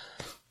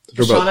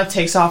 Shauna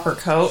takes off her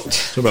coat.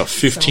 So about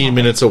 15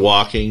 minutes of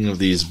walking of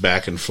these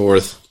back and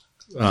forth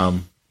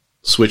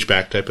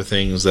switchback type of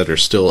things that are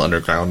still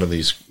underground in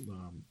these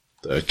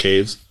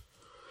caves.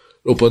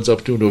 It opens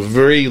up to a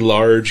very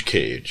large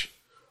cage.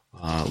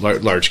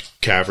 Large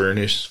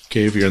cavernish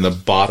cave. You're in the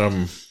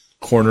bottom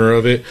corner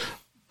of it.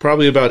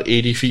 Probably about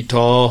 80 feet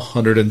tall,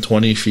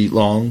 120 feet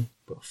long,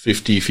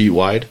 50 feet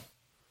wide.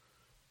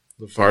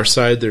 The far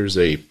side, there's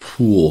a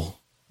pool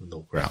in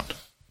the ground.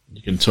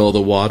 You can tell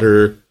the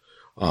water.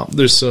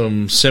 There's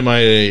some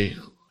semi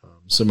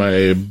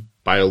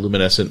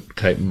bioluminescent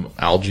type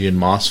algae and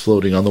moss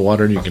floating on the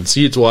water, and you can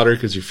see it's water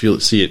because you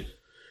see it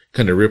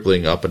kind of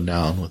rippling up and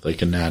down with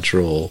like a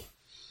natural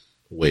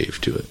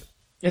wave to it.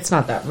 It's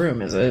not that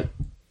room, is it?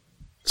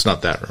 It's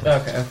not that room.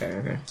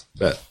 Okay.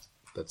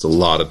 That's a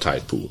lot of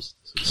tide pools.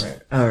 Right.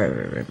 Oh,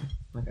 right.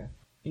 Okay.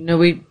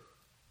 We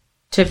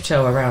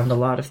tiptoe around a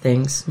lot of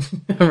things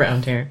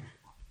around here.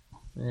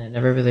 And it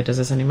never really does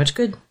us any much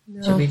good.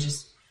 No. Should we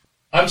just...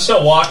 I'm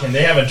still walking.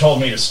 They haven't told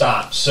me to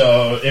stop.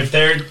 So if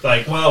they're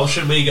like, well,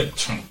 should we get...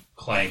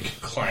 Clank.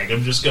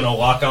 I'm just going to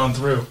walk on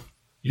through.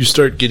 You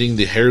start getting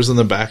the hairs on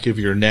the back of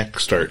your neck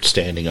start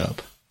standing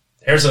up.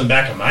 Hairs on the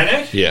back of my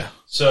neck? Yeah.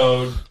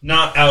 So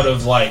not out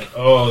of like,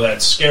 oh,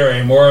 that's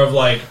scary. More of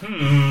like,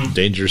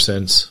 danger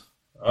sense.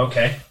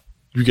 Okay.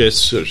 You guys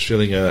start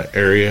feeling an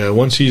area.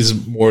 Once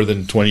he's more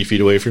than 20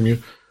 feet away from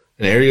you,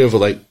 an area of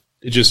like,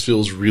 it just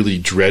feels really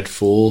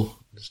dreadful.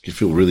 You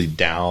feel really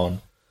down.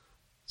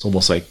 It's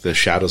almost like the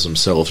shadows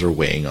themselves are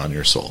weighing on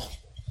your soul.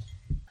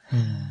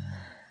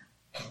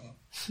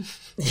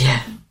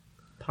 Yeah.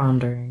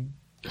 Pondering.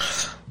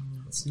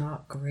 It's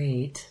not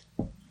great.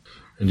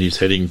 And he's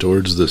heading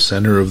towards the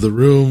center of the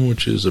room,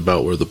 which is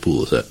about where the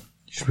pool is at.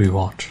 Should we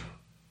watch?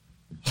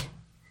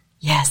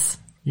 Yes.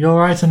 You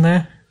alright in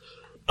there?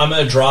 I'm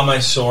going to draw my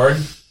sword,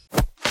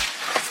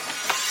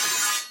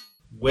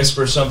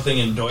 whisper something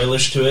in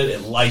Doilish to it.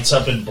 It lights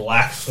up in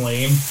black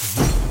flame.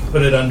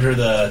 Put it under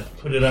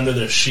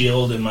the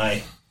shield in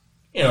my,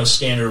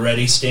 standard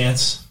ready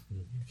stance.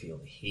 Feel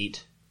the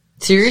heat.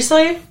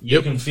 Seriously?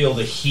 You can feel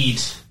the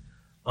heat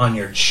on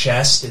your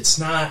chest. It's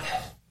not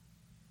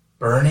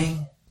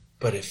burning,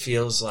 but it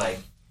feels like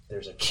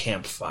there's a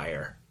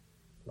campfire,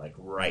 like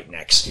right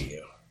next to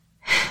you.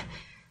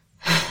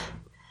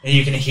 And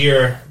you can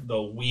hear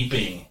the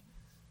weeping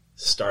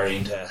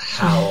starting to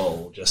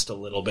howl just a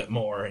little bit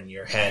more in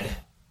your head.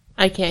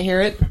 I can't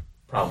hear it.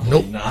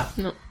 Probably not.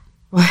 No.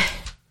 What?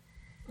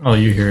 All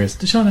you hear is,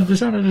 Deshauna.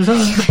 Deshauna,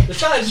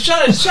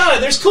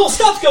 there's cool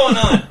stuff going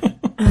on.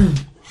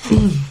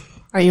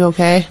 Are you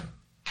okay?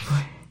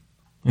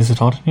 Is it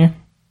hot in here?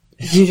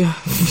 You don't...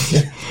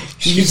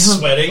 She's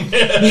sweating.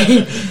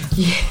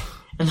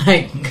 And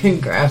I'm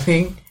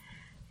grabbing.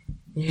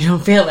 You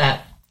don't feel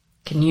that.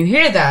 Can you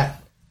hear that?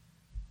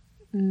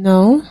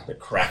 No. The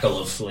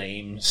crackle of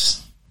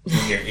flames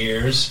in your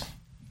ears.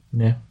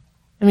 Yeah.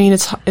 I mean,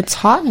 it's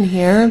hot in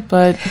here,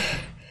 but...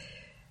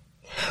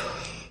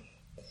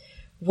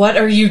 What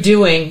are you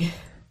doing?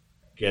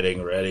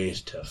 Getting ready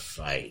to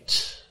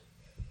fight.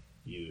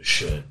 You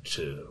should,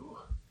 too.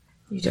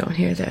 You don't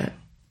hear that.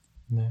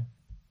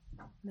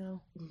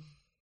 No.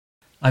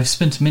 I've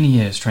spent many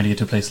years trying to get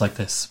to a place like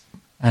this.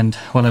 And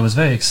while I was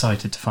very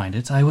excited to find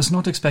it, I was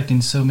not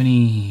expecting so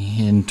many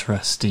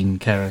interesting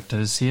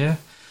characters here.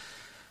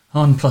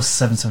 On plus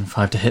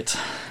 775 to hit,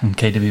 and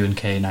KW and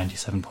K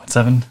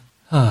 97.7.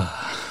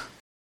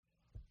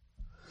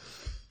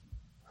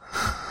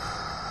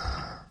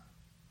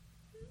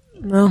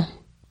 No.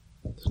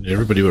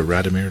 Everybody but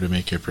Radomir to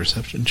make a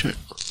perception check.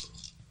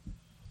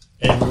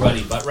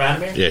 Everybody but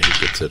Radomir? Yeah,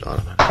 he gets it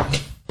automatically.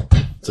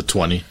 It's a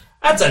 20.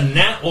 That's a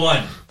nat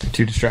 1.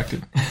 Too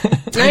distracted.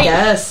 I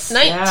guess.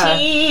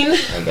 19. Yeah,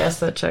 I guess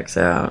that checks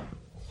out.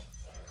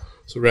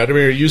 So,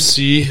 Radomir, you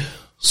see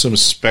some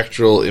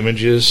spectral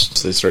images.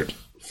 They start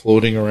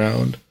floating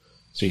around.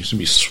 So you can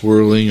be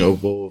swirling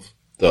above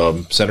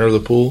the center of the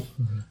pool.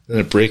 Mm-hmm. Then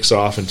it breaks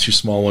off, and 2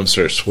 small ones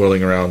start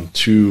swirling around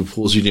 2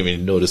 pools you didn't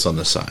even notice on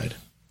the side.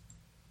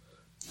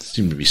 They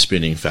seem to be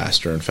spinning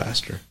faster and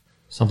faster.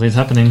 Something's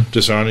happening.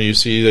 Disarna, you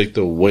see like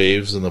the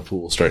waves in the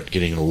pool start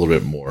getting a little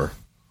bit more.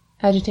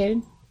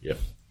 Agitated? Yep.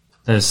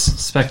 There's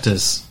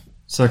specters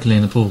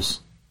circling the pools.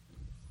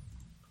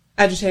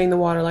 Agitating the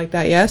water like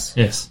that, yes?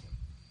 Yes.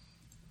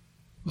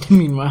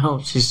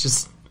 Meanwhile, she's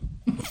just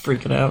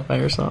freaking out by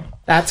herself.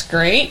 That's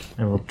great.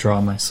 I will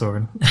draw my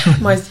sword.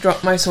 My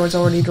sword's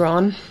already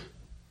drawn.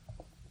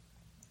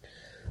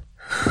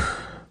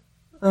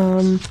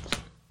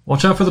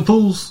 Watch out for the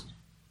pools.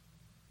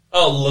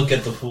 I'll look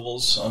at the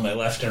pools on my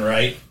left and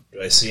right. Do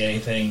I see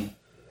anything?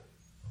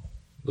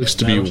 Looks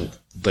to be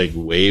like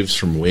waves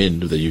from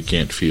wind that you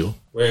can't feel.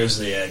 Where's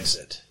the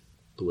exit?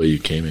 The way you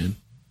came in.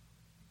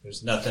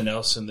 There's nothing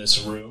else in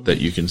this room that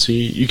you can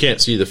see. You can't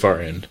see the far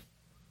end.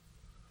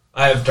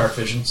 I have dark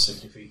vision,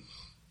 60 feet.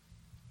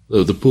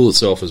 The pool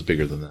itself is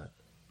bigger than that.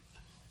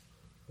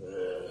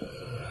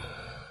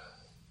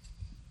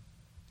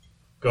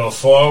 Go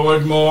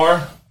forward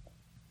more.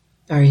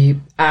 Are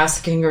you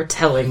asking or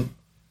telling?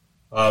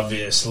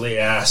 Obviously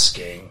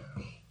asking.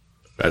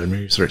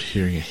 Radomir, you start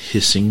hearing a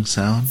hissing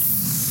sound.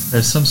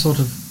 There's some sort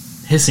of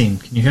hissing.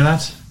 Can you hear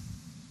that?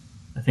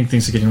 I think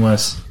things are getting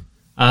worse.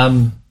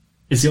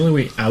 Is the only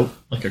way out,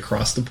 like,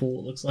 across the pool,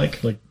 it looks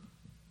like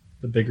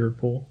the bigger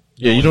pool?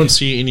 Yeah, you don't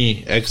see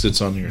any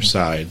exits on your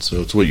side,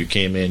 so it's what you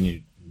came in.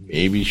 You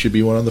maybe should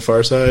be one on the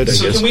far side, I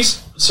guess.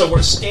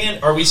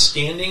 Are we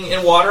standing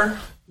in water?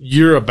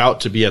 You're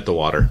about to be at the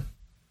water.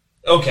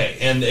 Okay,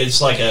 and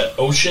it's like an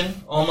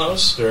ocean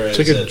almost? Or it's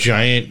like a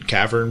giant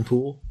cavern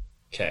pool.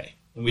 Okay,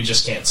 and we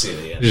just can't see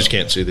the end. You just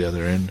can't see the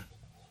other end.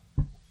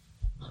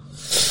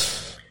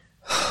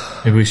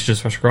 Maybe we should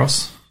just rush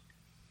across?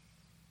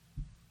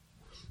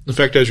 In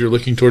fact, as you're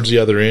looking towards the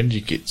other end,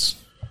 you get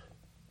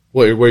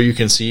where you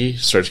can see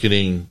starts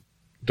getting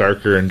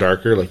darker and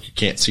darker. Like you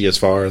can't see as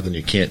far, then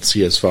you can't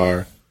see as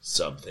far.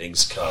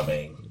 Something's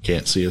coming. You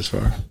can't see as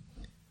far.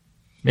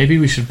 Maybe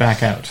we should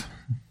back out.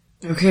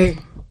 Okay.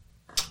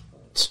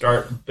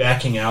 Start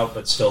backing out,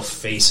 but still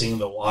facing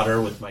the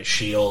water with my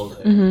shield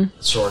and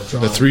sword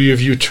drawn. The 3 of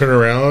you turn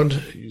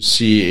around. You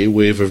see a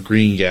wave of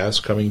green gas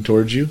coming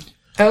towards you.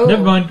 Oh.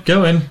 Never mind.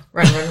 Go in.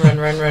 Run.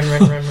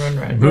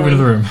 Move into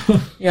the room.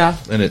 Yeah.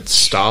 And it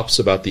stops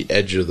about the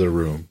edge of the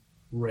room.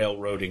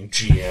 Railroading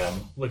GM.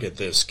 Look at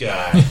this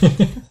guy.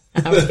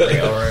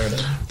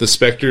 The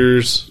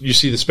specters, you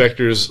see the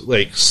specters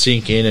like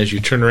sink in as you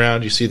turn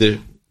around. You see the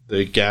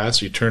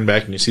gas, you turn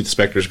back and you see the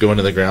specters go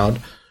into the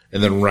ground.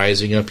 And then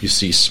rising up, you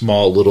see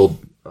small little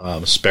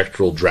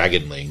spectral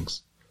dragonlings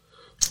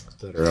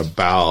that are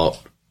about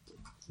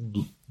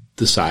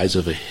the size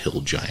of a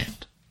hill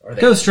giant.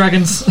 Ghost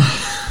dragons.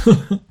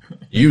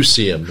 You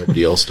see them,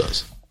 nobody else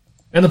does.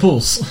 In the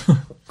pools.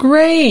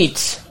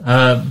 Great.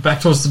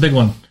 Back towards the big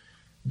one.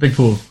 Big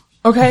pool.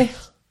 Okay.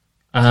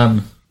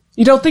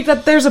 You don't think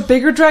that there's a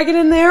bigger dragon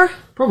in there?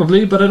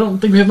 Probably, but I don't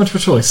think we have much of a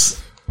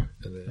choice.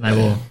 And I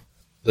will.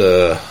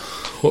 The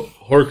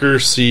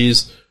Horker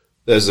sees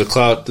as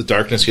the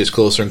darkness gets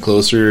closer and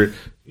closer.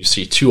 You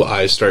see 2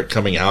 eyes start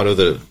coming out of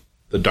the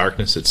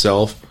darkness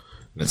itself,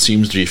 and it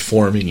seems to be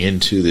forming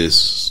into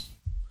this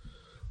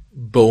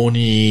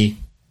bony,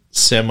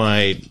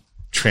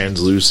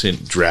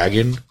 semi-translucent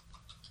dragon.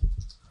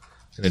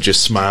 And it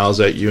just smiles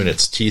at you, and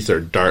its teeth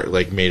are dark,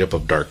 like made up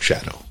of dark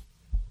shadow.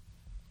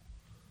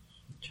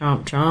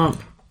 Chomp.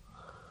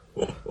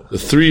 The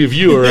 3 of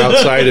you are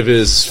outside of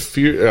his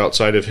fear,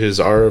 outside of his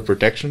aura of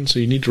protection, so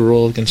you need to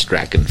roll against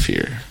Draken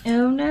Fear.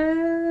 Oh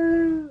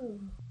no!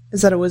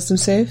 Is that a wisdom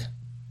save?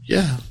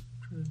 Yeah.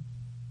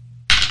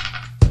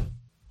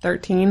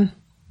 13.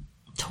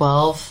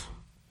 12.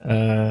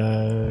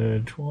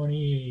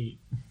 28.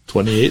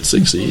 28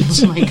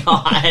 succeeds. Oh my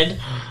god.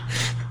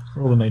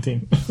 Roll a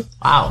 19.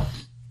 Wow.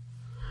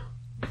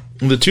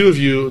 The 2 of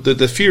you,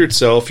 the fear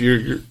itself,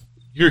 you're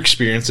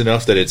experienced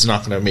enough that it's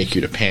not going to make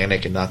you to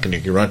panic and not going to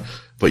make you run,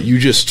 but you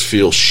just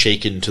feel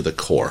shaken to the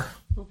core.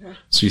 Okay.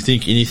 So you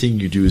think anything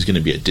you do is going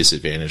to be at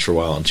disadvantage for a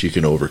while until you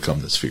can overcome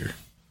this fear.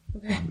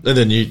 Okay. And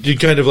then you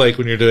kind of like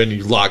when you're doing,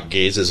 you lock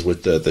gazes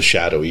with the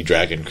shadowy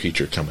dragon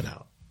creature coming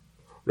out.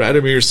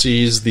 Radomir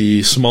sees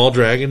the small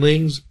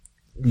dragonlings,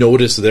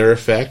 notice their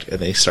effect, and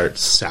they start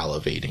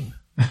salivating.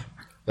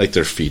 Like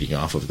they're feeding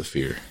off of the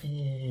fear.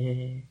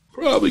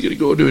 Probably going to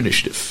go into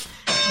initiative.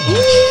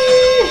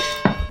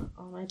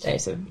 All my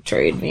dice have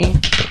betrayed me.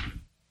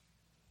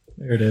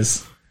 There it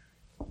is.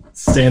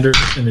 Standard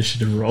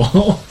initiative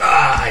roll.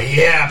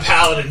 Yeah,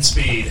 paladin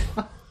speed.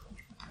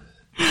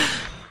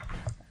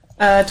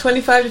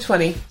 25 to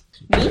 20.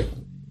 Me?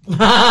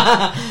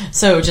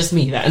 So just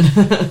me then.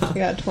 I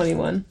got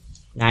 21.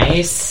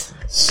 Nice.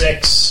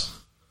 6.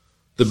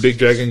 The big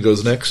dragon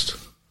goes next.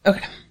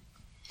 Okay.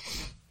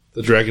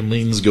 The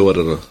dragonlings go at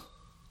a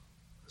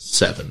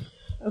 7.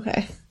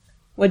 Okay.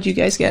 What'd you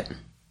guys get?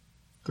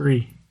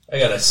 3. I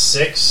got a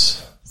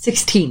 6.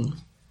 16.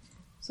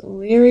 So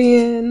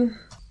Lyrian,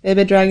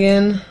 Baby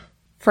Dragon,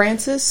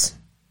 Francis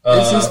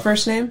is his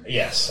first name?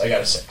 Yes, I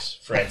got a 6.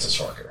 Francis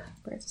Horker.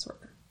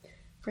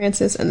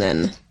 Francis, and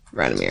then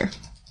Radomir.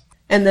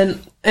 And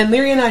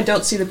Lyrian and I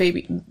don't see the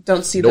baby,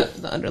 don't see the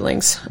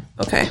underlings.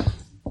 Okay.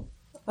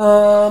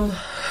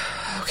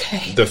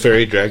 Okay. The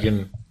fairy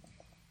dragon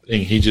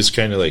thing, he just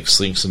kind of like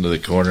slinks into the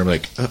corner. I'm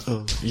like,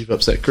 uh-oh, you've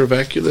upset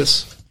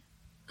Cravaculus.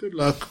 Good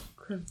luck.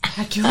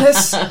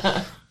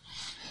 Cravaculus?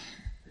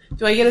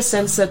 Do I get a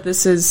sense that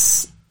this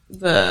is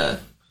the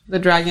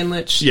Dragon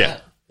Lich? Yeah.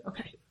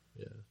 Okay.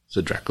 It's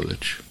a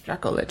Dracolich.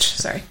 Dracolich,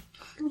 sorry.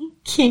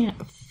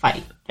 Can't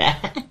fight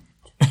that.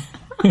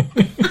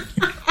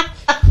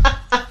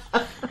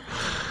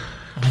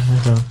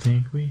 I don't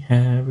think we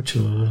have a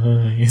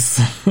choice.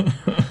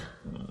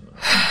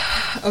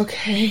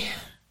 Okay.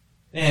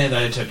 And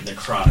I took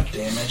necrotic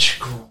damage.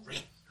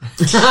 Great.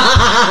 So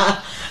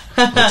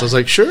I was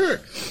like, sure.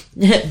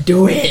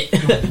 Do it.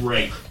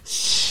 Great.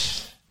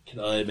 Can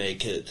I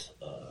make it,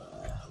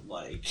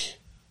 like,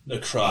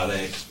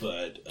 necrotic,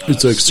 but...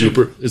 It's like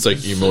it's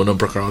like emo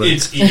necrotic.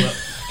 It's emo.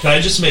 Can I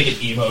just make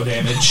it emo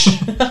damage?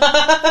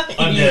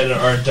 Undead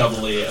are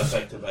doubly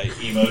affected by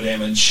emo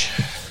damage.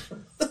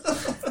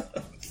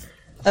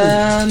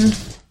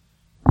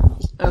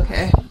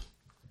 Okay.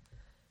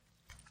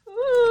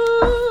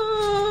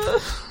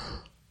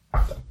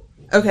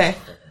 Okay.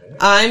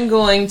 I'm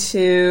going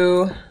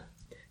to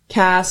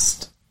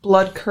cast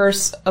Blood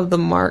Curse of the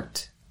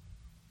Marked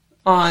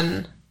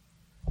on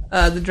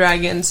the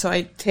dragon. So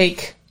I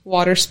take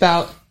Water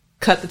Spout,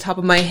 cut the top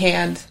of my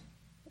hand,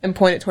 and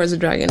point it towards the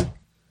dragon,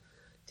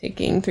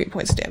 taking 3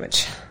 points of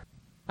damage.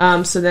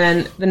 So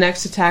then the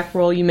next attack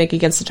roll you make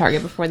against the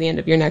target before the end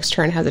of your next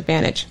turn has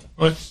advantage.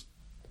 What?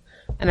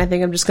 And I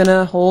think I'm just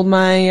gonna hold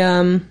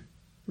my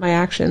my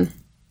action.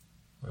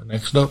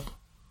 Next up.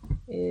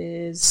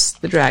 Is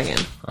the dragon.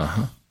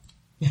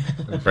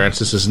 And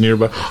Francis is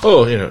nearby.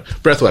 Oh,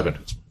 breath weapon.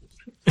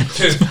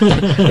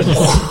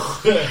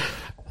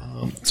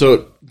 So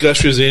it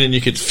gushes in, and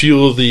you could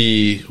feel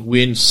the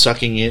wind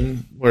sucking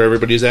in where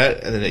everybody's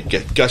at, and then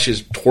it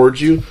gushes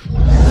towards you.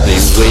 And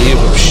a wave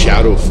of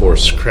shadow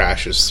force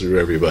crashes through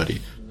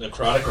everybody.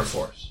 Necrotic or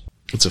force?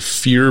 It's a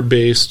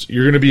fear-based...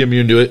 You're going to be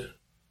immune to it,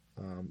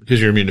 because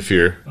you're immune to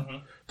fear. Mm-hmm.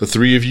 The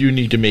 3 of you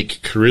need to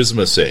make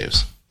charisma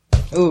saves.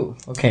 Ooh,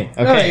 okay.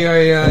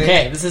 Yeah.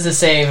 Okay, this is a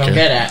save I'm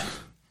good at.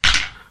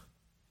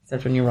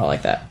 Except when you roll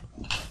like that.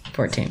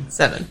 14.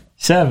 7.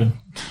 7.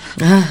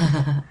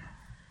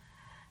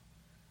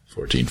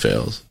 14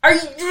 fails. Are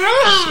you...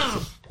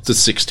 It's a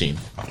 16.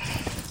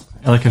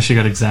 I like how she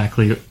got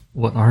exactly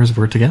what ours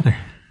were together.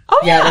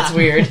 Oh, yeah, that's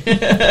weird.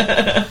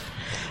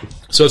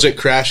 So as it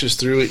crashes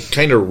through, it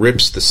kind of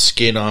rips the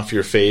skin off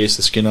your face,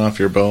 the skin off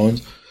your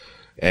bones,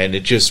 and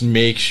it just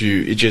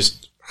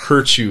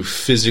hurts you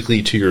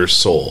physically to your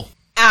soul.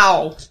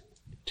 Ow.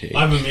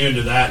 I'm immune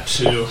to that,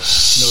 too. No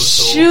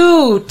soul.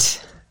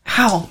 Shoot.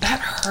 Ow, that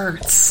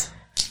hurts.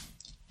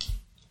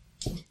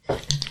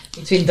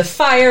 Between the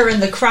fire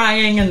and the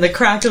crying and the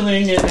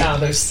crackling, and now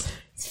there's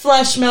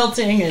flesh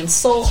melting and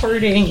soul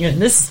hurting,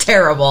 and this is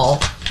terrible.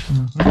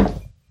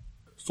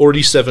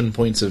 47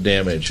 points of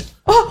damage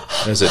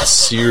as it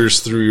sears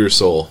through your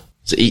soul.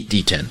 It's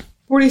 8d10.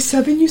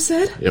 47, you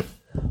said? Yep.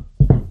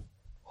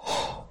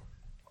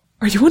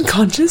 Are you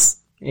unconscious?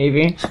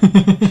 Maybe.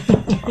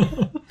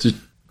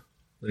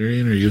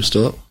 Lyrian, are you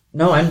still up?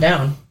 No, I'm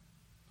down.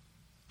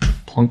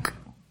 Plunk.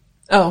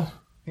 Oh.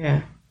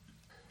 Yeah.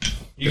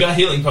 You got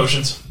healing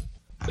potions.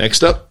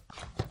 Next up.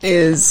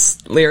 Is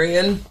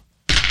Lyrian.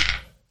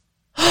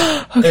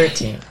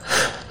 13.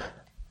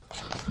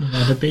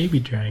 Now the baby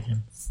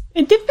dragons.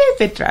 And the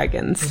baby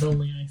dragons. What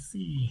only I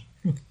see.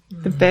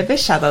 The baby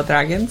shadow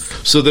dragons.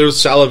 So they're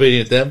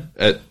salivating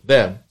at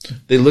them.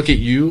 They look at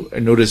you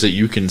and notice that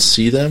you can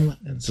see them,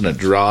 and so it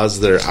draws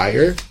their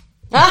ire.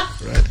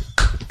 Right.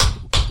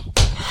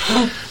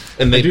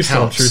 And they I do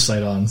still have pounce. True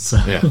Sight on, so.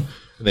 Yeah.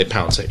 And they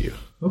pounce at you.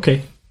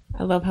 Okay.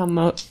 I love how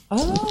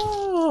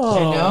Oh. I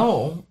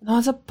know. No,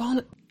 it's a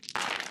bonus.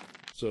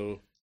 So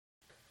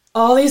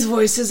All these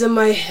voices in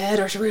my head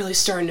are really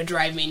starting to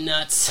drive me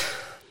nuts.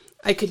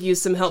 I could use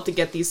some help to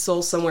get these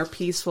souls somewhere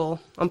peaceful.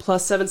 I'm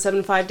plus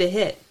 775 to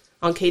hit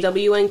on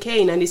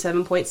KWNK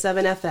 97.7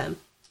 FM.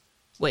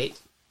 Wait,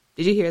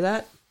 did you hear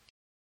that?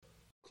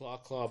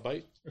 claw,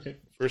 bite. Okay.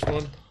 First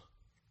one.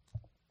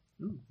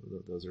 Ooh,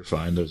 those are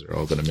fine. Those are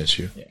all going to miss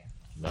you. Yeah.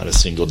 Not a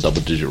single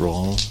double-digit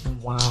roll.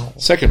 Wow.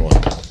 Second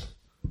one.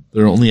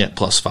 They're only at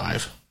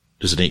 +5.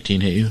 Does an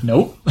 18 hit you?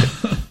 Nope.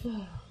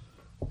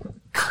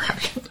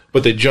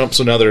 But they jump,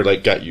 so now they're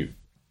got you.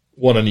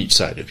 One on each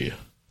side of you.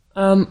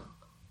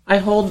 I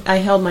held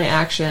my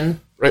action,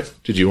 Right.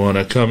 Did you want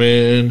to come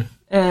in?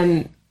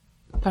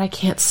 but I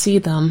can't see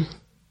them.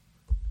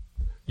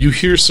 You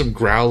hear some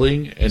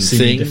growling and See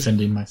me things,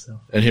 defending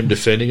myself. and him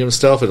defending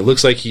himself, and it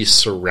looks like he's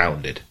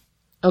surrounded.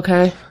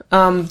 Okay.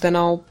 Then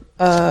I'll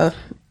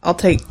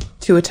take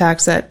 2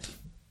 attacks at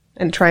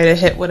and try to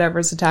hit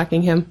whatever's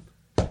attacking him.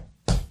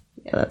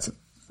 Yeah, that's a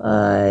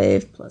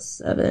 5 plus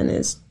 7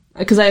 is...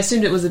 Because I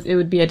assumed it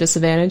would be a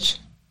disadvantage.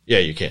 Yeah,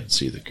 you can't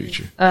see the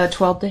creature.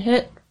 12 to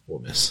hit. We'll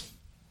miss.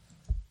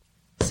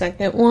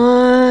 Second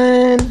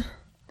one...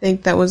 I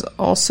think that was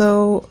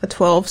also a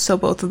 12, so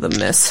both of them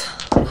miss.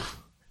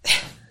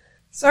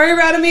 Sorry,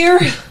 Radomir.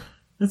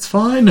 It's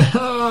fine.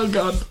 Oh,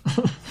 God.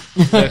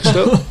 Next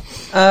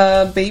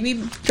up.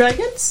 Baby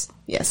dragons?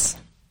 Yes.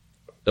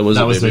 That was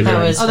baby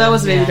dragon. Oh, that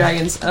was baby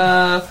dragons.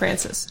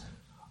 Francis.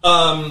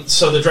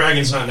 So the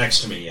dragon's not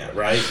next to me yet,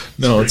 right?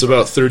 No, it's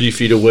about 30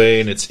 feet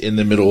away, and it's in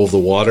the middle of the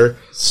water.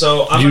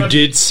 So You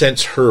did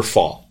sense her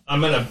fall.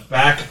 I'm going to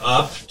back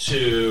up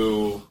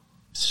to...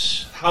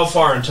 How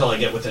far until I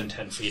get within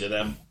 10 feet of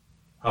them?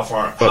 How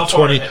far? About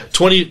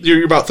 20,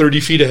 you're about 30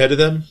 feet ahead of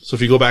them. So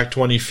if you go back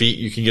 20 feet,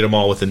 you can get them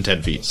all within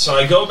 10 feet. So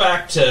I go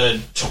back to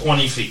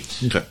 20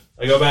 feet. Okay.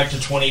 I go back to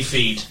 20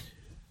 feet.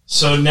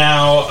 So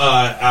now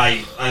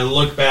I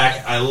look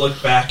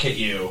back at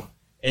you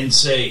and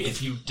say,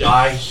 if you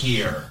die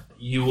here,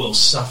 you will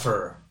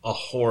suffer a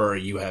horror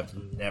you have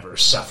never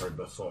suffered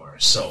before.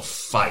 So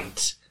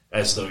fight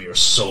as though your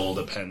soul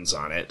depends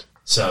on it.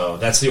 So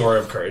that's the Aura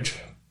of Courage.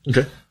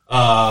 Okay.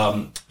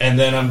 And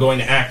then I'm going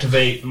to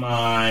activate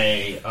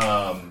my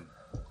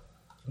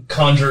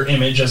Conjure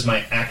Image as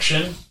my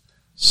action.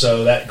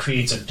 So that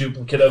creates a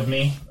duplicate of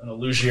me, an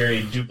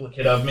illusionary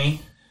duplicate of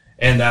me.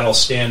 And that'll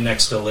stand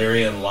next to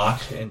Lyria and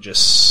Locke and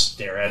just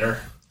stare at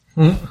her.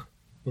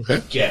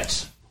 Okay.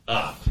 Get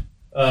up.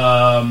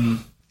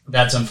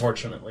 That's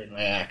unfortunately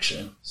my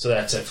action. So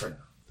that's it for now.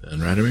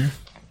 And Radomir?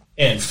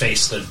 And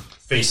face the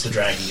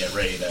dragon, get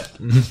ready to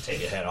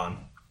take it head on.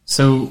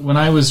 So when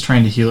I was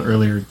trying to heal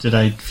earlier, did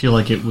I feel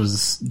like it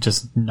was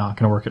just not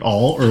going to work at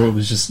all, or it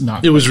was just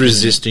not? It was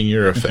resisting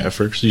your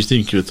efforts. You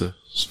think you're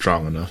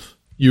strong enough.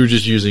 You were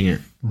just using your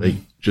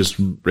just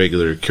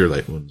regular Cure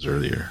Light wounds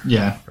earlier.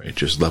 Yeah. Right,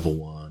 just level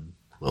 1,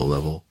 low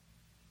level.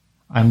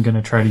 I'm going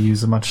to try to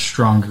use a much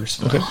stronger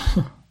spell. Okay.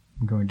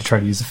 I'm going to try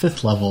to use a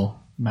 5th level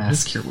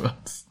Mass Cure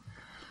Wounds.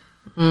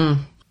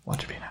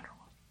 Watch it be an natural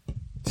one.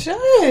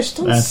 Shush,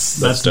 don't That's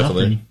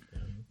definitely...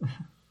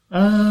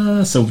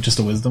 So just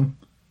a Wisdom?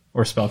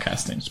 Or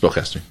spellcasting?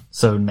 Spellcasting.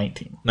 So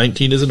 19.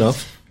 19 is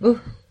enough.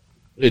 Ooh.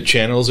 It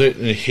channels it,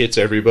 and it hits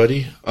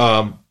everybody.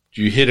 Do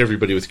you hit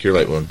everybody with Cure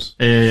Light Wounds?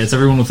 It's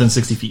everyone within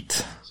 60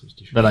 feet.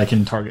 That I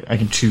can target. I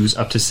can choose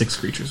up to 6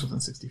 creatures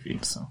within 60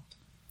 feet. So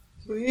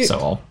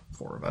all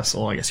 4 of us.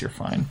 Well, I guess you're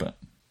fine, but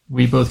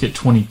we both get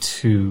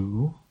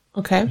 22.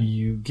 Okay.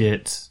 You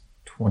get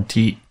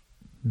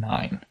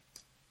 29.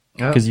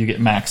 Because you get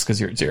max because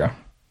you're at 0.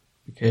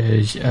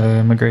 Because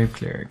I'm a Grave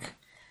Cleric.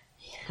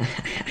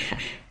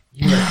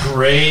 You're a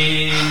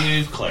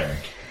Grave Cleric.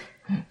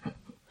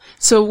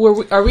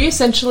 So are we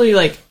essentially,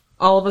 like,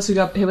 all of us who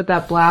got hit with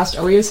that blast,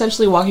 are we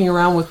essentially walking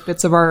around with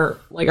bits of our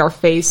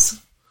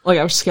face, like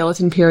our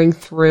skeleton peering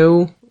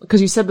through?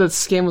 Because you said the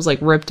skin was, like,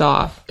 ripped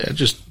off. Yeah,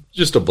 just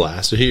a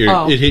blast. It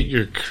hit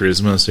your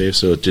charisma save,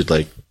 so it did,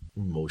 like,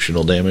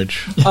 emotional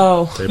damage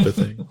type of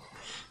thing.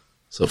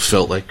 So it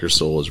felt like your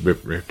soul was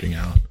ripping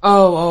out.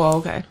 Oh,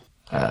 okay.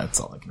 That's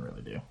all I can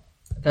really do.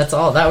 That's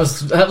all. That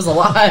was a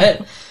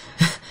lot.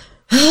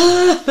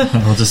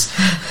 I'll just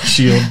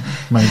shield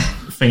my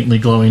faintly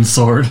glowing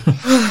sword.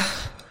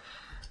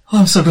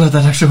 I'm so glad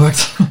that actually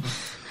worked.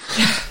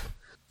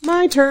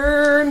 My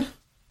turn.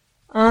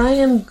 I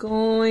am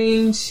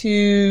going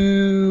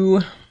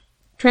to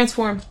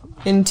transform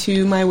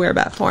into my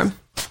werebat form.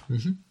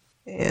 Mm-hmm.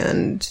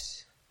 And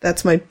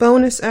that's my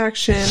bonus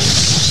action.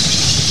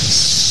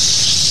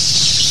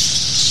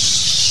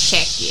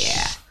 Heck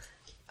yeah.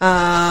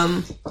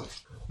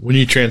 When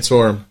you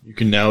transform, you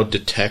can now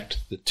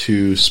detect the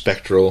 2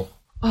 spectral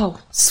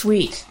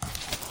sweet.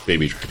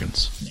 baby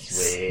dragons.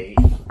 Sweet.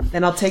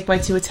 Then I'll take my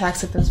 2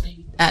 attacks at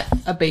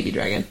a baby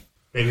dragon.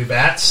 Baby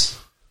bats?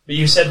 But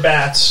you said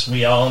bats.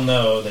 We all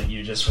know that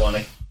you just want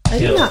to kill. I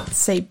did not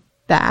say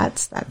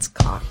bats. That's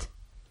cocked.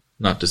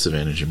 Not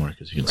disadvantage anymore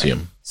because you can see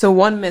them. So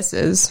 1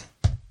 misses.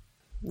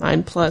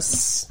 9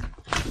 plus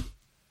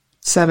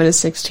 7 is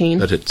 16.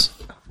 That hits.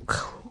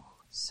 Cool.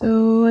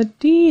 So a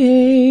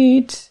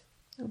D8.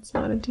 That's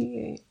not a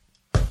D8.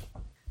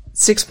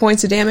 6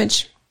 points of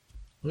damage.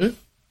 Okay.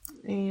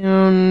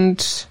 And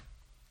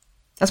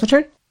that's my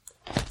turn.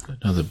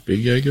 Now the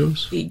big guy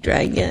goes. Big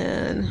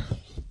dragon.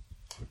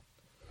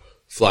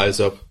 Flies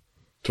up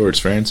towards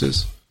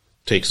Francis.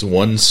 Takes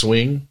 1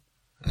 swing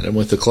at him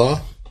with the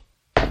claw.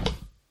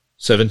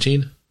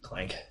 17.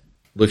 Clank.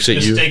 Looks at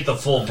Just you. take the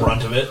full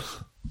brunt of it.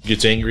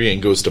 Gets angry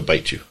and goes to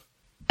bite you.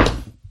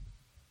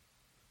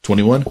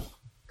 21.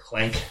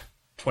 Clank.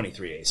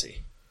 23 AC.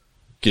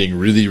 Getting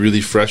really,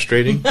 really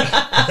frustrating.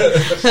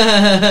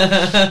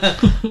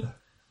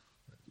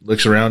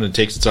 Looks around and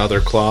takes its other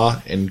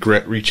claw and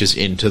reaches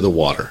into the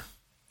water.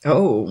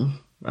 Oh,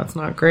 that's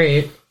not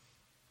great.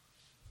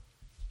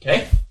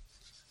 Okay.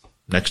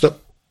 Next up.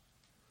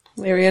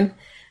 Lyrian.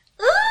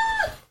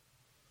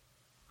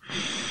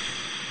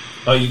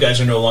 Oh, you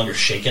guys are no longer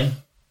shaken?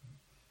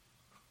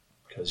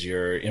 Because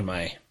you're in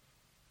my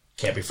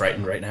Can't be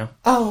frightened right now.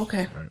 Oh,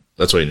 okay. Right.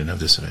 That's why you didn't have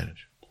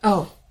disadvantage.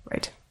 Oh,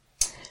 right.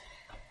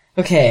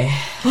 Okay.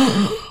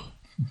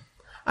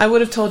 I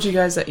would have told you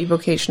guys that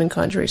evocation and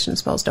conjuration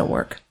spells don't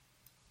work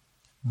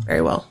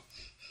very well.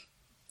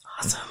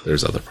 Awesome.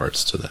 There's other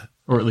parts to that.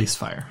 Or at least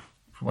fire,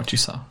 from what you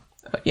saw.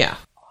 But yeah.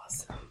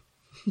 Awesome.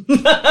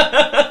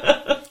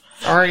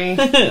 Sorry.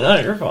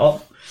 Not your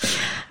fault.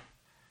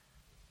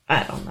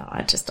 I don't know.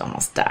 I just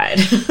almost died.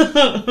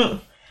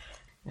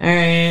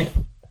 Alright.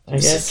 I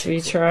guess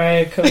we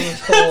try Cone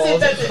of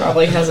Cold.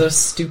 Probably has a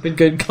stupid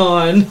good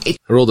con. I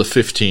rolled a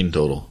 15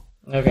 total.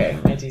 Okay,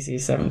 my DC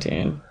is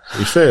 17.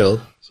 He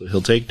failed, so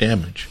he'll take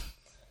damage.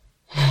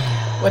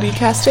 What are you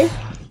casting?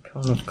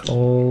 Cone of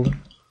Cold.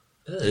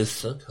 It's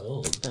so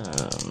cold.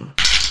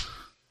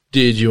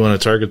 Did you want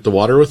to target the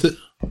water with it?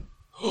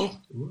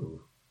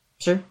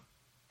 Sure.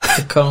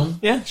 The cone.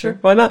 Yeah, sure.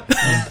 Why not?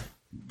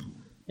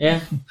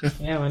 Yeah.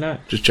 Yeah, why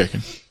not? Just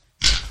checking.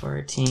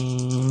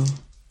 14.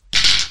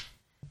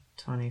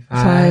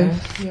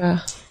 25. 5. Yeah.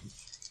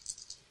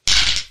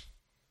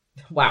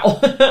 Wow.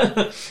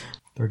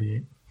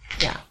 38.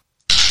 Yeah.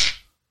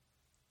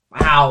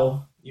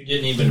 Wow. You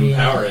didn't even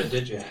power it,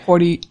 did you?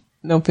 40.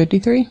 No,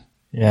 53?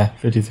 Yeah,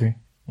 53.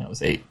 That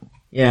was 8.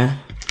 Yeah.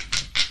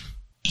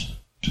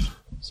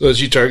 So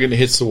as you target and it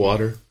hits the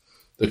water,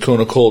 the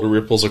cone of cold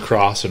ripples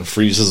across and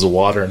freezes the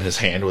water, and his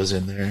hand was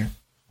in there.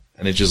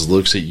 And it just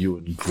looks at you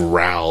and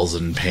growls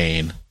in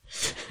pain.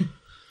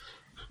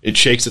 It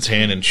shakes its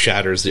hand and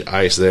shatters the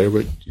ice there,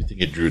 but you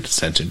think it drew its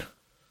attention.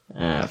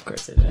 Of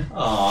course it did.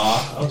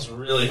 Aw, I was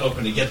really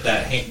hoping to get to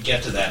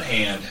that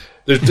hand.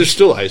 There's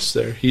still ice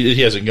there. He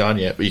hasn't gone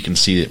yet, but you can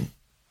see it.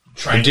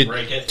 Trying to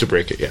break it. To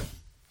break it, yeah.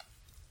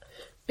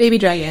 Baby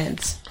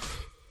dragons.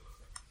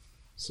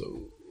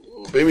 So,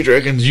 baby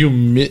dragons,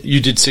 you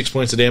did 6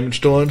 points of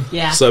damage to one.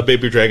 Yeah. So that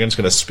baby dragon's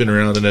going to spin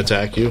around and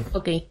attack you.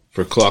 Okay.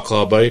 For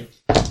claw bite.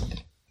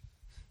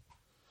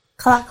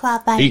 Claw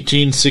bite.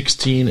 18,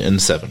 16,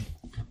 and 7.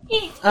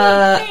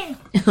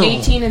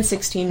 18 and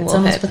 16 It's will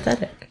almost hit.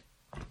 pathetic.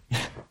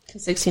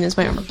 16 is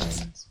my armor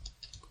class.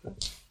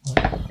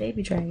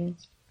 Baby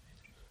dragons.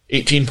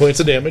 18 points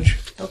of damage.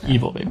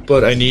 Evil, baby.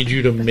 But I need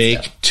you to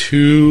make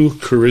 2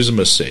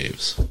 charisma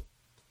saves.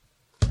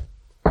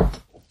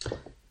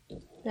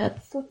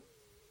 That's a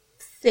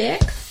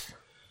 6.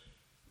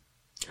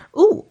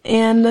 Ooh,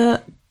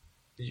 and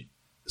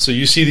So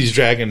you see these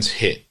dragons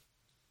hit.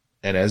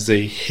 And as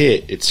they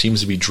hit, it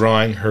seems to be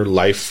drawing her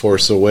life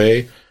force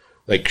away.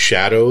 Like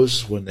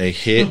shadows when they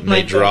hit and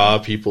they draw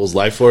people's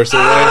life force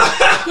away.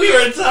 We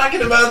were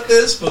talking about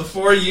this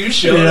before you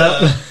showed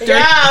up.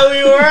 Yeah,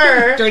 we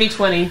were. dirty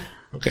 20.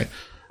 Okay.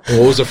 And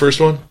what was the first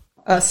one?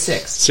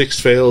 6. 6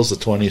 fails, the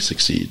 20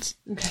 succeeds.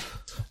 Okay.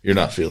 You're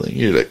not feeling.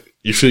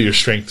 You feel your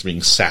strength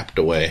being sapped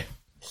away.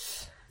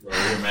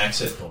 Roll your max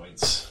hit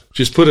points.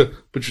 Just put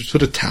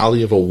a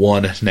tally of a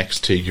 1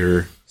 next to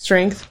your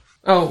Strength.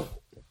 Oh.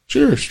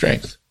 sure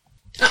strength.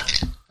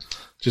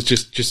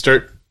 Just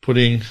start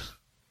putting.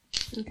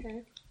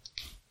 Okay.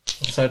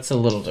 So it's a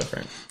little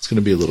different. It's going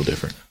to be a little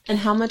different. And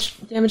how much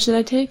damage did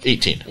I take?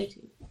 18.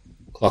 18.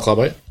 Claw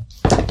bite.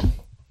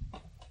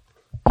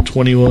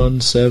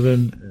 21,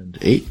 7, and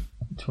 8.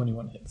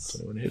 21 hits.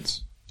 21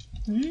 hits.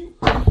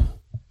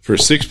 For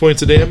 6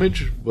 points of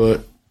damage,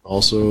 but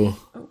also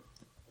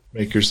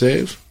make your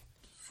save.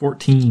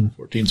 14.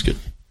 14's good.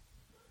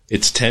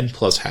 It's 10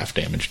 plus half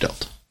damage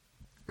dealt.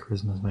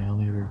 Charisma's my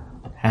only other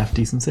half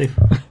decent save.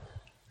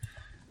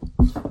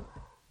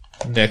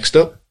 Next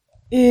up.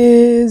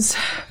 Is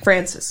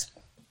Francis.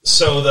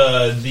 So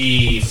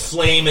the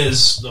flame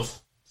is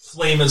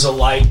a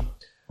light.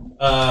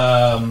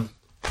 I'm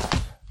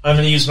going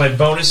to use my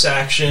bonus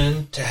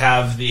action to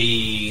have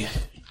the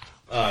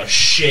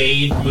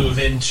shade move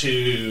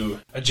into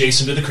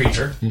adjacent to the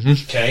creature.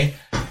 Okay,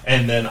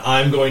 and then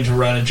I'm going to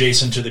run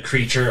adjacent to the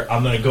creature.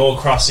 I'm going to go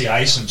across the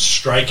ice and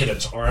strike at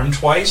its arm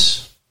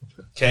twice.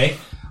 Okay,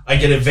 I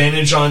get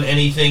advantage on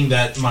anything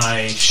that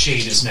my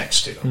shade is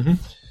next to.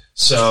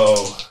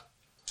 So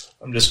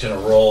I'm just going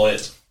to roll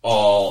it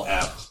all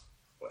out.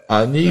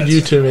 I need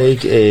you to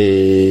make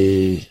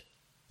a...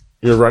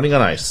 You're running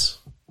on ice.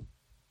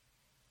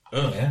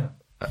 Oh, yeah.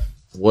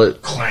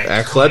 What? Clank,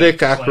 Athletic,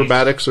 clank,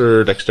 acrobatics,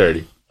 or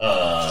dexterity?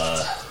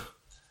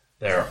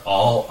 They're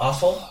all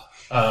awful.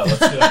 Let's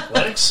do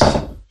athletics.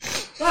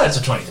 Oh, it's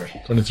a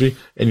 23. 23.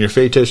 And your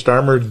Fey-touched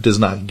armor does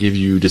not give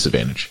you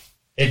disadvantage.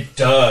 It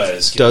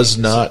does. Does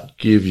not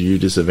give you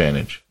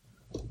disadvantage.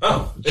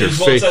 Oh, Your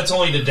well, that's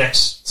only to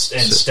dex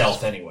and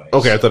stealth anyway.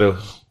 Okay, I thought it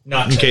was...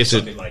 Not in to case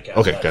something it... like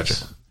Okay,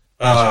 athletics. gotcha.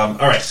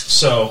 All right,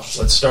 so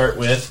let's start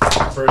with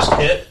first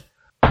hit.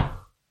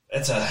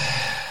 That's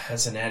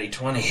a natty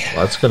 20.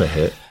 Well, that's going to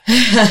hit.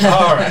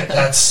 All right,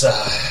 that's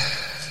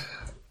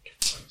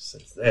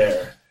sits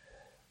there,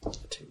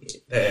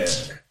 2d8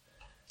 there,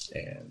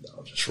 and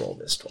I'll just roll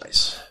this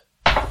twice.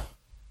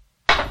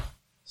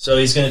 So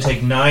he's going to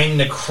take 9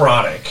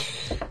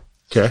 necrotic.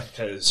 Okay.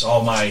 Because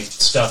all my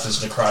stuff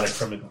is necrotic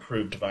from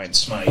improved divine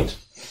smite.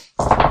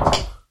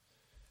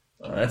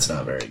 That's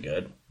not very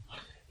good.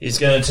 He's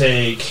going to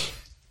take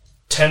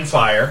 10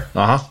 fire.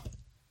 Uh-huh.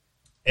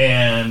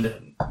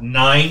 and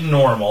 9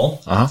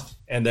 normal, Uh-huh.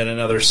 and then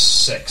another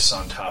 6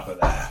 on top of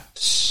that.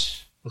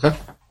 Okay.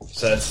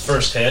 So that's the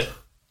first hit.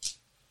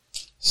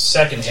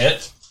 Second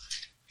hit.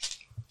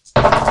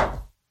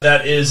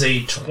 That is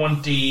a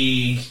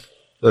 20...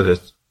 That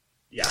is.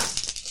 Yeah.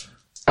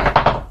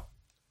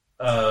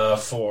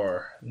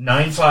 For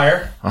 9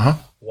 fire, Uh-huh.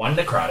 1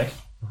 necrotic,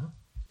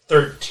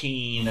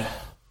 13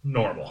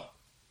 normal.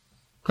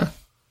 Okay.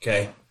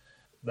 Okay.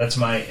 That's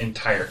my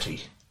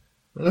entirety.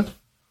 Okay.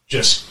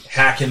 Just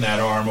hacking that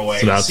arm away.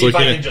 So now it's See if I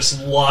looking can at-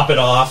 just lop it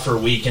off or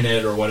weaken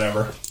it or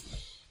whatever.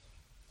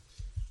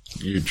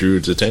 You drew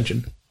its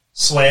attention.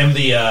 Slam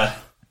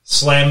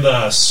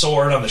the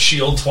sword on the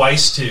shield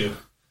twice to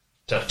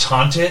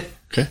taunt it.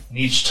 Okay. And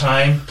each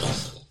time,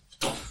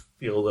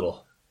 feel a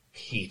little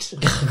heat.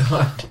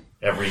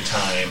 Every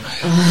time.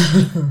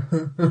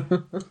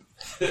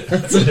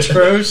 That's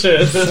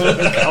atrocious.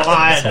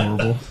 That's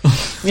horrible.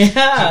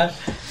 Yeah.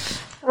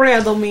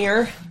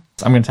 Randomir.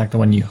 I'm going to attack the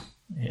one you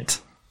hit.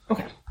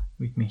 Okay.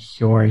 With my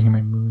Hori,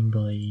 my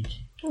Moonblade.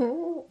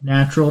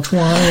 Natural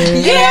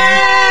 20.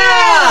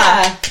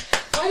 Yeah!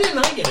 Why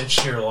didn't I get a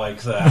cheer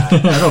like that?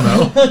 I don't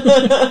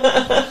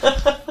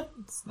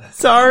know.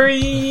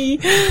 Sorry.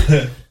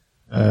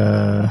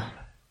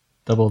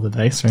 Double the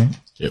dice, right?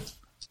 Yep.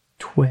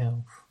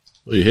 12.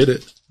 Well, you hit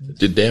it. It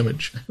did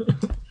damage.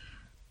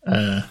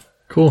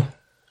 Cool.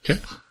 Okay.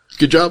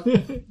 Good job.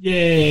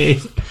 Yay!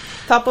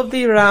 Top of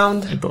the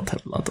round. I don't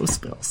have a lot of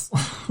spells.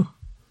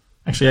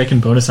 Actually, I can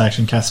bonus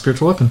action cast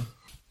Spiritual Weapon.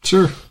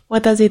 Sure.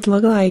 What does it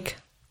look like?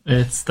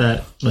 It's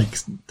that, like,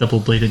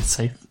 double-bladed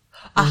scythe.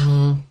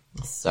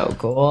 So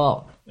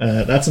cool.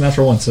 That's a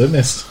natural 1, so it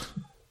missed.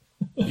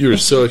 You were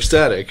so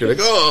ecstatic. You're like,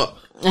 oh!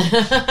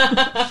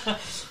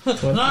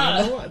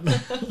 21.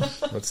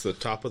 That's the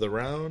top of the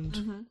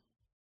round.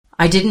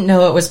 I didn't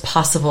know it was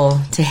possible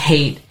to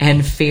hate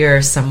and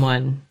fear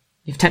someone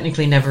you've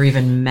technically never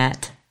even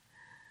met,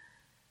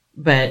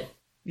 but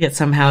yet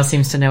somehow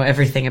seems to know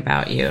everything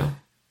about you,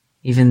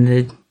 even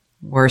the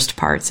worst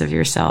parts of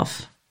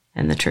yourself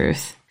and the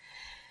truth.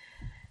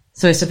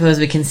 So I suppose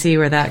we can see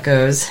where that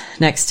goes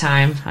next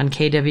time on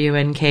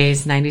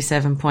KWNK's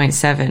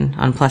 97.7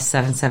 on plus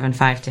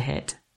 775 to hit.